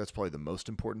coordinated care. That's probably the most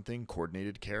important thing,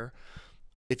 coordinated care.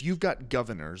 If you've got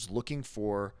governors looking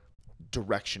for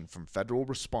direction from federal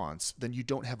response, then you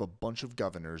don't have a bunch of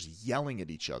governors yelling at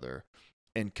each other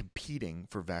and competing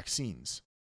for vaccines.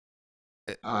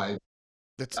 I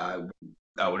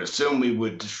would assume we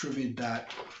would distribute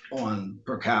that on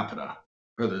per capita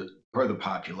per the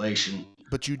population.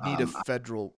 But you'd need a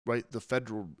federal, right? The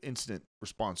federal incident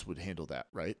response would handle that,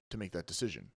 right? To make that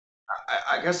decision.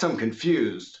 I guess I'm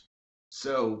confused.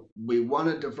 So we want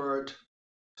to divert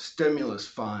stimulus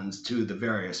funds to the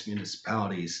various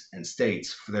municipalities and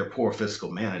states for their poor fiscal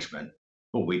management,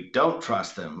 but we don't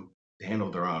trust them to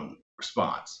handle their own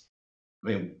response.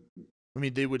 I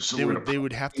mean, they would So they we're would they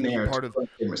would have to be there part to of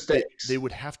correct their they, mistakes. they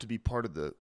would have to be part of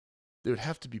the they would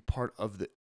have to be part of the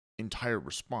entire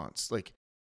response. Like,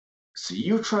 So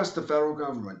you trust the federal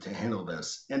government to handle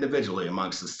this individually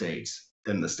amongst the states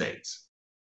than the states.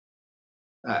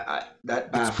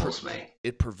 That baffles me.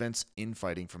 it prevents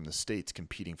infighting from the states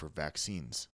competing for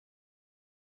vaccines.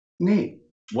 Nate,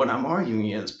 what I'm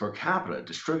arguing is per capita,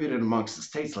 distributed amongst the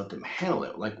states, let them handle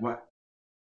it. Like what?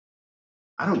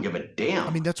 I don't give a damn.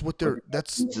 I mean, that's what they're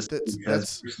that's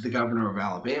the governor of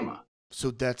Alabama.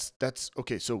 So that's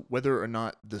okay. So whether or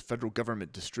not the federal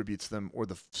government distributes them or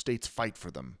the states fight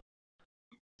for them,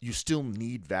 you still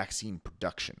need vaccine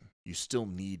production. You still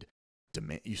need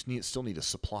demand. Still need a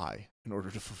supply in order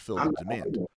to fulfill the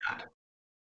demand.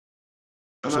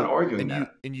 I'm not arguing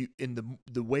that.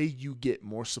 The way you get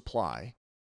more supply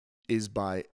is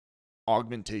by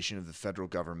augmentation of the federal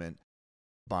government.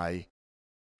 By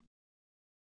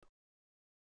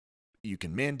you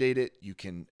can mandate it. You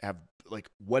can have like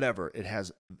whatever it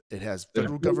has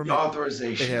federal government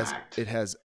authorization act. It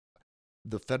has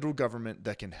the federal government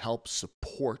that can help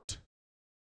support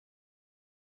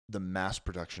the mass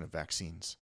production of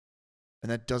vaccines,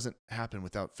 and that doesn't happen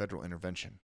without federal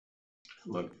intervention.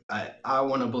 Look, I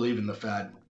want to believe in the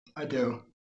Fed. I do.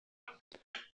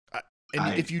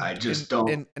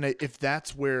 If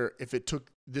that's where, if it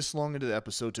took this long into the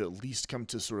episode to at least come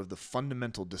to sort of the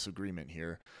fundamental disagreement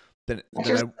here, then I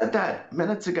just said that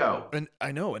minutes ago. And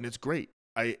I know, and it's great.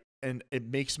 And it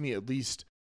makes me at least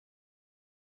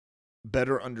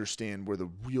better understand where the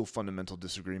real fundamental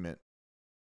disagreement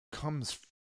comes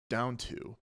down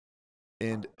to.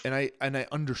 And I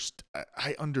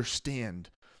understand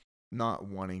not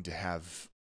wanting to have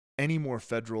any more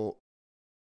federal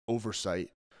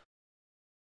oversight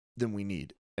than we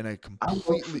need. And I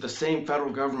worked for the same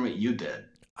federal government you did.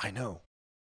 I know.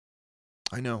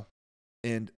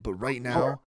 But right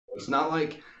now, it's not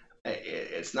like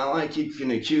you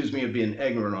can accuse me of being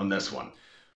ignorant on this one.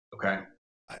 Okay?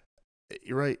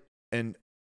 You're right. And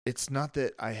it's not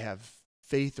that I have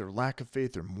faith or lack of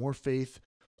faith or more faith.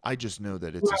 I just know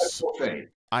that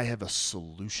I have a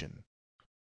solution.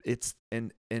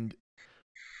 And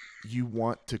you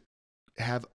want to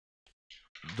have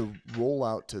the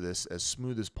rollout to this as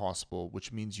smooth as possible,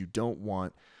 which means you don't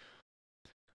want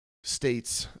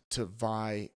states to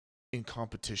vie in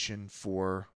competition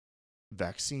for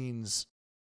vaccines,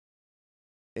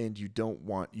 and you don't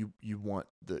want you want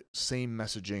the same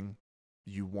messaging.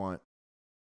 You want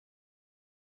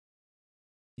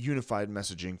unified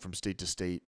messaging from state to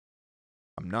state.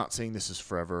 I'm not saying this is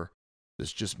forever.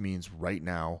 This just means right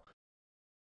now.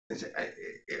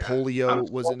 Polio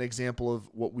was an example of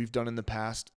what we've done in the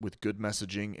past with good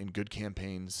messaging and good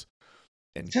campaigns.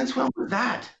 And since when was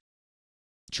that?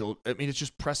 I mean, it's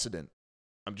just precedent.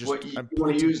 You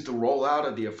want to use the rollout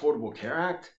of the Affordable Care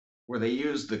Act, where they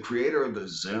used the creator of the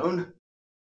Zune?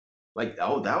 Like,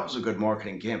 oh, that was a good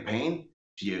marketing campaign.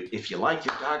 If you like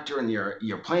your doctor and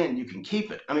your plan, you can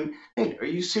keep it. I mean, hey, are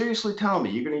you seriously telling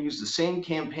me you're going to use the same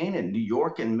campaign in New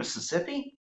York and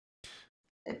Mississippi?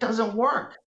 It doesn't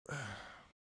work.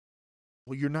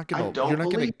 Well, you're not going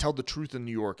to tell the truth in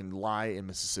New York and lie in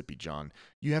Mississippi, John.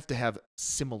 You have to have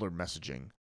similar messaging.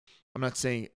 I'm not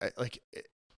saying I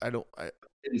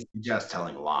didn't suggest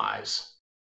telling lies.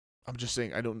 I'm just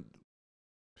saying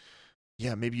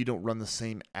yeah, maybe you don't run the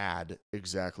same ad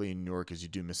exactly in New York as you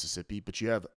do Mississippi, but you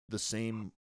have the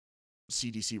same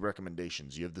CDC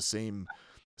recommendations. You have the same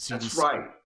That's CDC.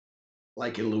 right.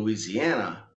 Like in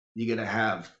Louisiana, you got to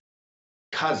have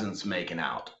cousins making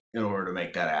out in order to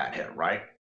make that ad hit, right?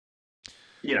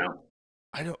 You know,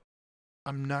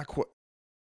 I'm not quite.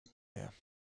 Yeah.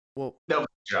 Well, that was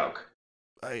a joke.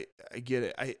 I get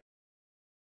it.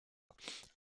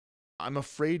 I'm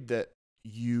afraid that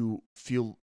you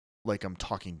feel like I'm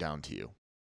talking down to you.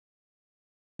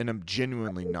 And I'm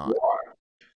genuinely not. You are.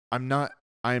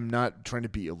 I am not trying to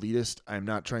be elitist. I'm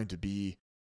not trying to be.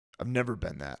 I've never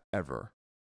been that ever.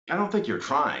 I don't think you're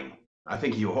trying. I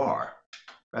think you are.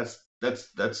 That's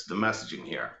the messaging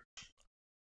here.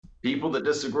 People that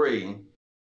disagree,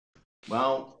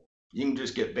 well, you can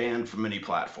just get banned from any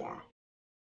platform.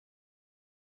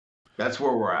 That's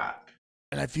where we're at.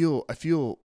 And I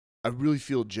really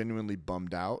feel genuinely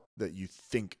bummed out that you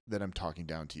think that I'm talking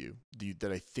down to you.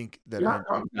 That I think that You're I'm not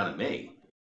talking down at me.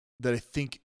 that I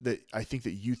think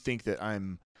that you think that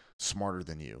I'm smarter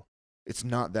than you. It's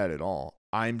not that at all.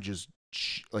 I'm just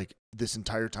like this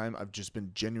entire time I've just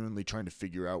been genuinely trying to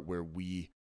figure out where you.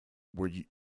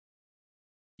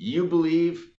 You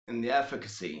believe in the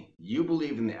efficacy. You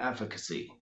believe in the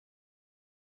efficacy.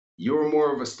 You're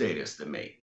more of a statist than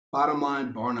me. Bottom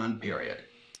line, bar none, period.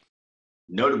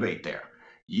 No debate there.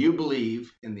 You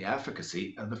believe in the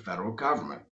efficacy of the federal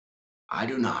government. I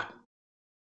do not.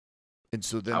 And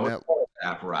so then I was that part of the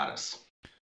apparatus.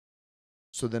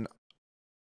 so then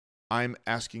I'm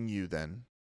asking you then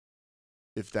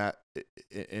if that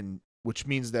and which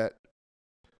means that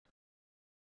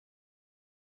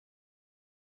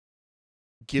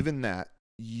given that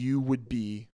you would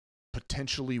be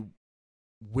potentially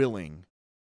willing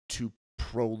to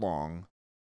prolong,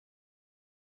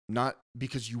 not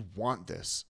because you want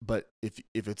this, but if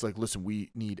it's like, listen,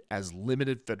 we need as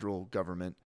limited federal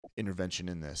government intervention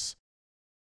in this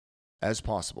as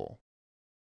possible,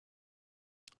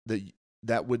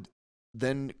 that would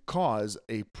then cause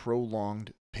a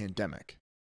prolonged pandemic.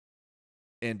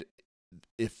 And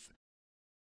if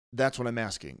that's what I'm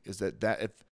asking, is that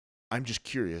if I'm just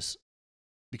curious,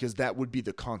 because that would be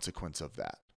the consequence of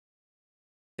that.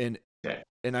 And Okay.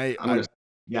 and I'm going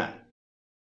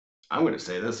to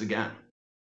say this again.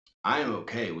 I am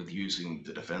okay with using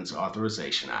the Defense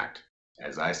Authorization Act.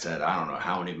 As I said, I don't know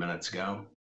how many minutes ago.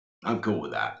 I'm cool with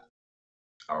that.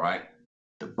 All right.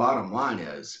 The bottom line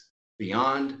is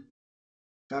beyond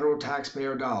federal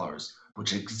taxpayer dollars,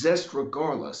 which exist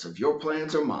regardless of your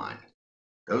plans or mine,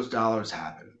 those dollars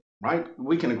happen, right?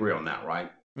 We can agree on that,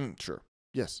 right? sure.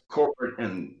 Yes. Corporate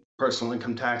and personal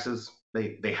income taxes,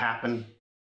 they happen,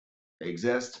 they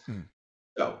exist.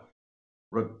 So,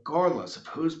 regardless of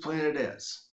whose plan it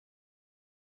is,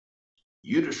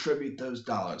 you distribute those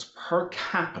dollars per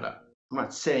capita. I'm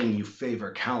not saying you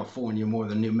favor California more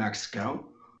than New Mexico.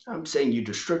 I'm saying you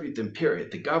distribute them,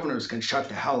 period. The governors can shut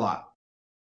the hell up.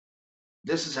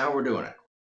 This is how we're doing it.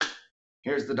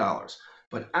 Here's the dollars.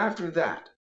 But after that,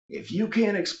 if you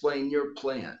can't explain your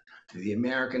plan to the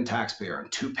American taxpayer in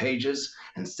 2 pages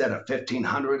instead of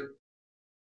 1,500,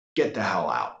 get the hell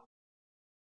out.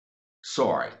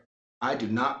 Sorry, I do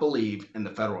not believe in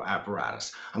the federal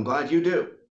apparatus. I'm glad you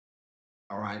do.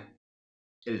 All right?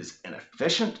 It is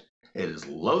inefficient. It is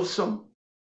loathsome.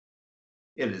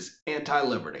 It is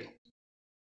anti-liberty.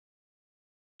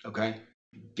 Okay?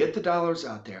 Get the dollars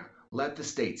out there. Let the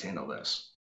states handle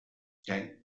this.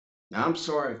 Okay? Now, I'm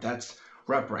sorry if that's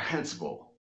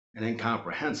reprehensible and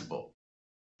incomprehensible.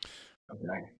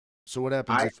 Okay? So what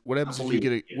happens if you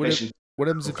get a what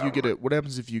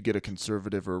happens if you get a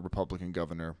conservative or a Republican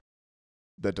governor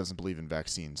that doesn't believe in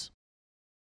vaccines?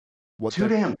 Too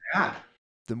damn bad.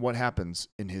 Then what happens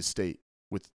in his state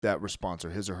with that response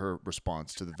or his or her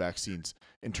response to the vaccines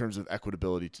in terms of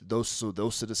equitability to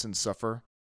those citizens suffer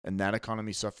and that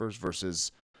economy suffers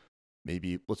versus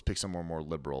maybe let's pick somewhere more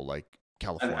liberal like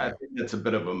California. I think that's a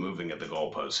bit of a moving of the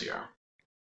goalposts here.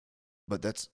 But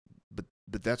that's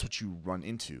what you run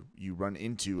into. You run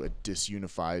into a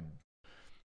disunified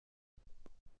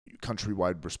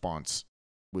countrywide response.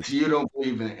 So you don't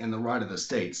believe in the right of the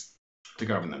states to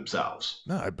govern themselves?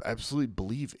 No, I absolutely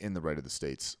believe in the right of the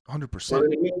states, 100%. Well,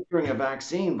 administering a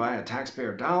vaccine via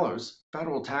taxpayer dollars,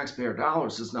 federal taxpayer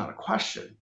dollars, is not a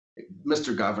question.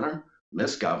 Mr. Governor,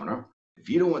 Miss Governor, if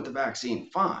you don't want the vaccine,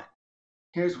 fine.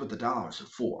 Here's what the dollars are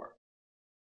for.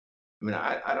 I mean,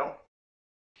 I don't.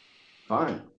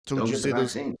 Fine. So would you say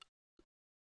those?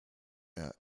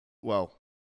 Yeah. Well.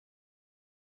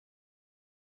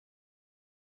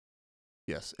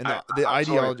 Yes, and the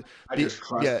ideology. I just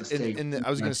trust the state. And I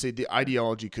was going to say the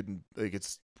ideology could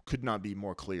not be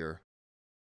more clear.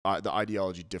 the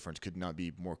ideology difference could not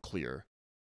be more clear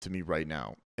to me right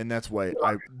now, and that's why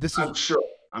I'm sure.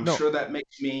 I'm no, sure that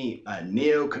makes me a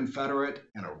neo-Confederate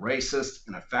and a racist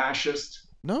and a fascist.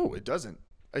 no, it doesn't.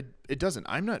 It doesn't.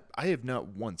 I have not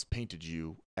once painted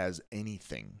you as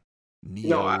anything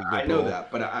No, I know neoliberal.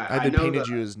 that, but I I haven't know painted that.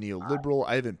 you as neoliberal.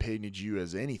 I haven't painted you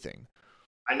as anything.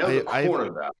 I know the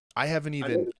corner that I haven't I know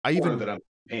even. the corner that I'm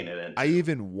painted into. I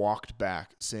even walked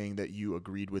back saying that you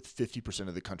agreed with 50%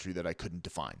 of the country that I couldn't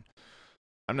define.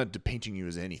 I'm not painting you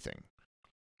as anything.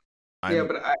 Yeah,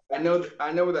 but I know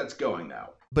where that's going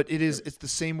now. But it's the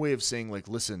same way of saying, like,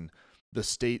 listen,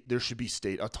 there should be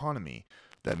state autonomy.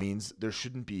 That means there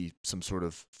shouldn't be some sort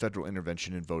of federal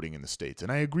intervention in voting in the states.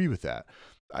 And I agree with that.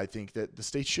 I think that the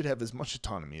states should have as much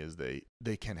autonomy as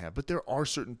they can have. But there are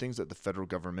certain things that the federal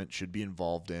government should be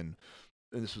involved in.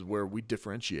 And this is where we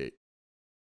differentiate.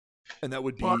 And that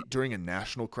would be during a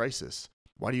national crisis.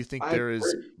 Why do you think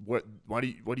why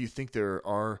do you think there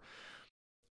are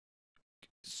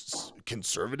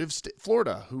conservative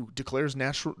Florida who declares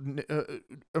national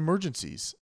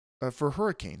emergencies for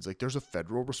hurricanes? Like, there's a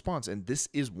federal response, and this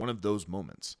is one of those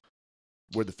moments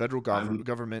where the federal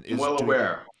government is well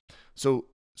aware. So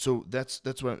that's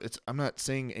what I'm not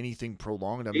saying anything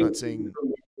prolonged. I'm not saying.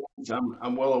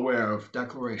 I'm well aware of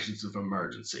declarations of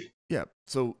emergency. Yeah.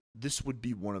 So this would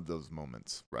be one of those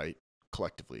moments, right?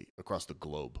 Collectively across the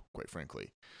globe, quite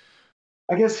frankly.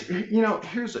 I guess,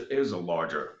 here's a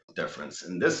larger difference,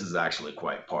 and this is actually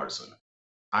quite partisan.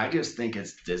 I just think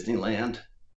it's Disneyland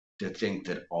to think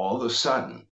that all of a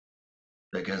sudden,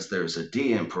 because there's a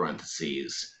D in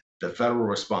parentheses, the federal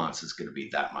response is going to be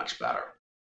that much better.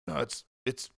 No,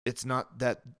 it's not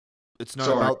that. It's not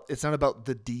Sorry. about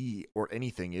the D or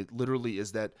anything. It literally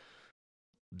is that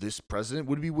this president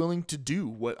would be willing to do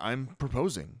what I'm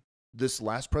proposing. This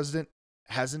last president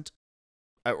hasn't,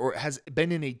 or has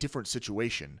been in a different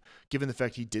situation, given the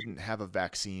fact he didn't have a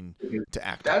vaccine to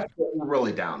act on. That's what we're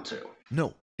really down to.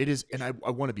 No, it is, and I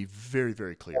want to be very,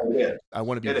 very clear. I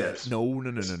want to be. It is. No.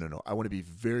 I want to be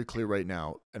very clear right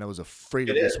now, and I was afraid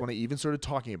of this when I even started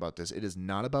talking about this. It is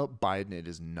not about Biden. It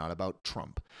is not about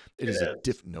Trump. It is a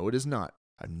No, it is not.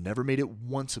 I've never made it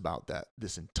once about that.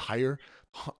 This entire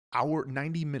hour,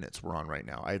 90 minutes we're on right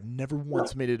now, I have never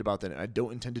once made it about that, and I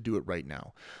don't intend to do it right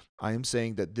now. I am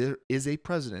saying that there is a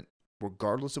president,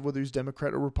 regardless of whether he's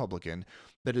Democrat or Republican,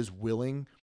 that is willing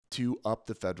to up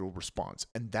the federal response,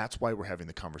 and that's why we're having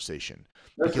the conversation.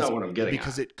 That's not what I'm getting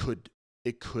because at.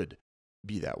 it could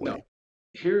be that way. No.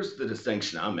 Here's the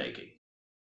distinction I'm making.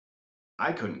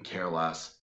 I couldn't care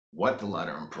less what the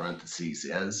letter in parentheses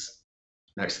is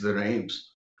next to their names.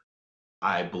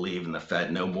 I believe in the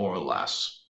Fed no more or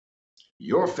less.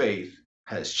 Your faith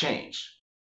has changed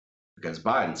because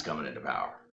Biden's coming into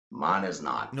power. Mine is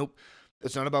not. Nope.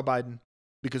 It's not about Biden.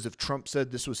 Because if Trump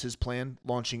said this was his plan,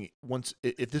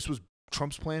 if this was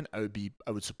Trump's plan, I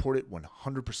would support it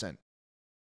 100%.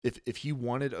 If he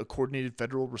wanted a coordinated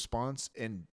federal response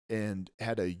and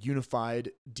had a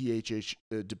unified DHH,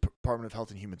 Department of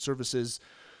Health and Human Services,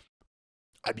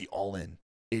 I'd be all in.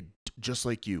 It, just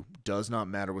like you, does not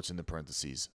matter what's in the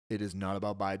parentheses. It is not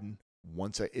about Biden.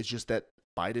 It's just that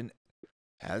Biden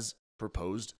has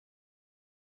proposed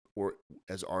or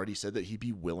has already said that he'd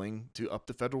be willing to up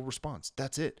the federal response.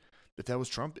 That's it. If that was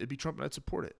Trump, it'd be Trump, and I'd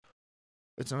support it.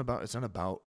 It's not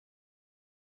about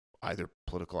either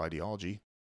political ideology.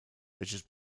 It's just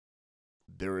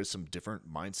there is some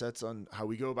different mindsets on how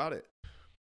we go about it.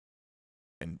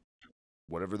 And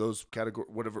whatever those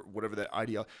whatever that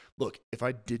ideology. Look, if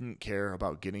I didn't care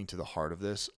about getting to the heart of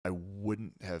this, I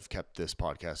wouldn't have kept this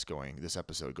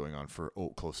episode going on for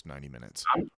close to 90 minutes.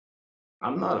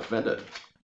 I'm not offended.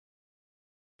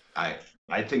 I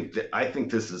think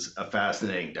this is a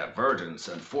fascinating divergence.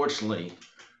 Unfortunately,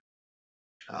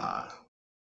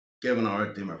 given our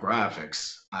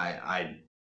demographics, I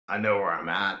know where I'm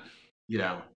at.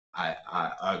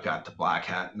 I've got the black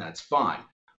hat, and that's fine.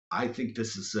 I think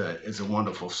this is a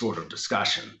wonderful sort of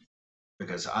discussion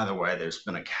because either way, there's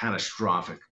been a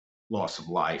catastrophic loss of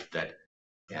life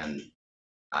and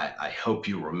I hope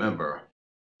you remember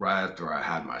right after I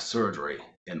had my surgery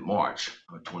in March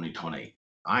of 2020,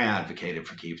 I advocated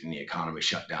for keeping the economy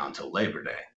shut down till Labor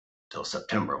Day, till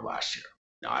September of last year.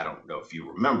 Now, I don't know if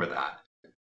you remember that,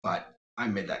 but I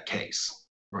made that case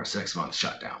for a 6-month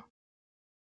shutdown.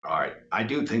 All right. I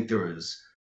do think there is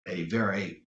a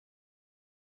very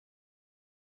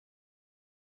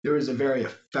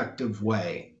effective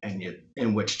way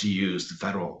in which to use the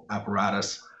federal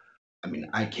apparatus. I mean,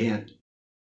 I can't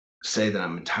say that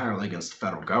I'm entirely against the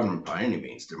federal government by any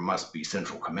means. There must be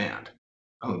central command.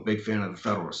 I'm a big fan of the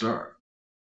Federal Reserve.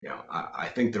 I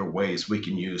think there are ways we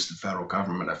can use the federal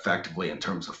government effectively in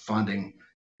terms of funding.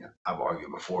 I've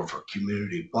argued before for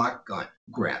community block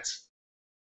grants.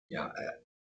 Yeah,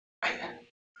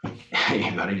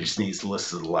 anybody just needs to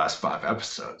listen to the last 5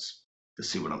 episodes to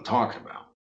see what I'm talking about.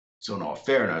 So, in all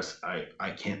fairness,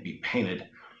 I can't be painted,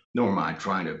 nor am I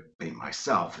trying to paint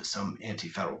myself as some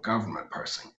anti-federal government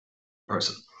person.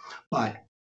 But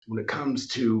when it comes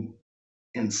to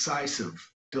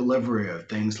incisive delivery of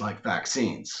things like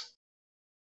vaccines,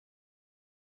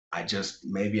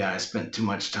 maybe I spent too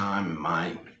much time in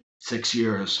my 6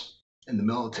 years in the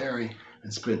military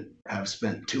and have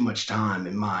spent too much time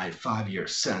in my 5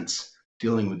 years since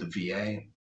dealing with the VA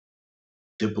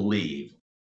to believe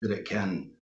that it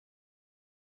can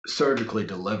surgically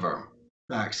deliver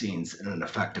vaccines in an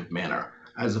effective manner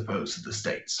as opposed to the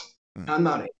states. I'm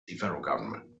not anti-federal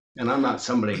government, and I'm not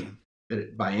somebody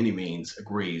that by any means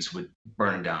agrees with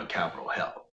burning down Capitol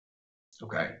Hill.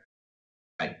 Okay?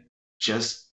 I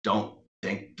just don't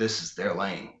think this is their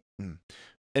lane.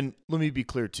 And let me be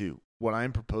clear too. What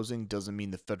I'm proposing doesn't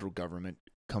mean the federal government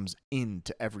comes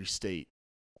into every state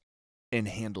and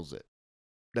handles it.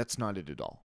 That's not it at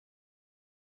all.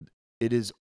 It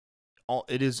is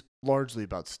largely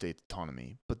about state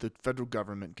autonomy, but the federal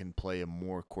government can play a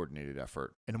more coordinated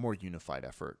effort and a more unified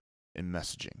effort in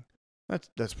messaging.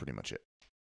 That's pretty much it.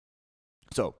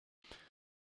 So,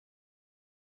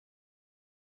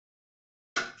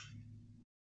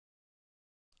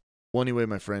 well, anyway,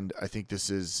 my friend, I think this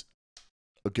is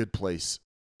a good place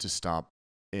to stop.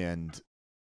 And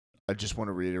I just want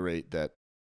to reiterate that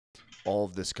all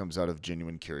of this comes out of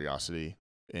genuine curiosity,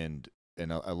 and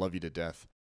I love you to death.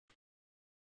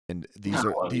 And these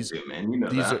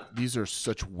are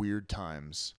such weird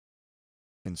times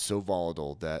and so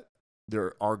volatile that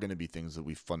there are going to be things that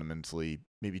we fundamentally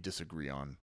maybe disagree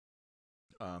on.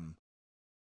 And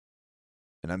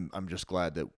I'm just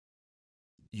glad that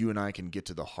you and I can get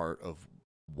to the heart of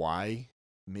why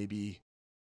maybe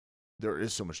there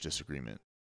is so much disagreement,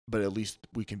 but at least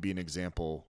we can be an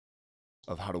example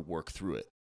of how to work through it,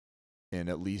 and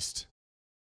at least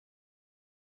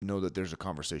know that there's a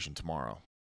conversation tomorrow,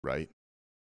 right?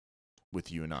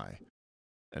 With you and I,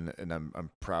 and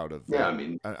I'm proud of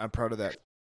I'm proud of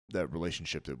that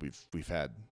relationship that we've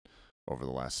had over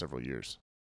the last several years.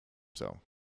 So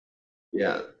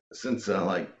yeah, since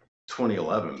like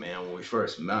 2011, man, when we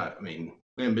first met. I mean,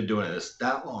 we haven't been doing this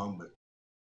that long,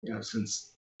 but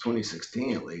since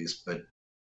 2016 at least. But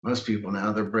most people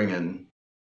now, they're bringing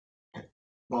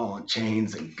ball and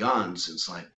chains and guns. It's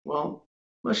like, well,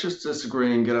 let's just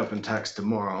disagree and get up and text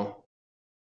tomorrow,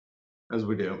 as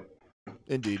we do.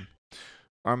 Indeed.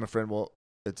 All right, my friend. Well,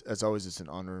 as always, it's an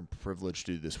honor and privilege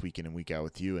to do this week in and week out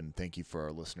with you, and thank you for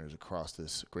our listeners across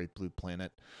this great blue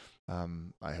planet.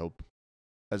 I hope,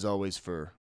 as always,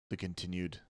 for the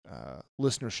continued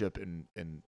listenership,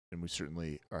 and we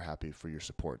certainly are happy for your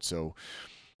support. So,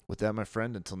 with that, my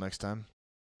friend, until next time.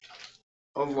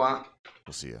 Au revoir.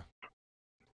 We'll see you.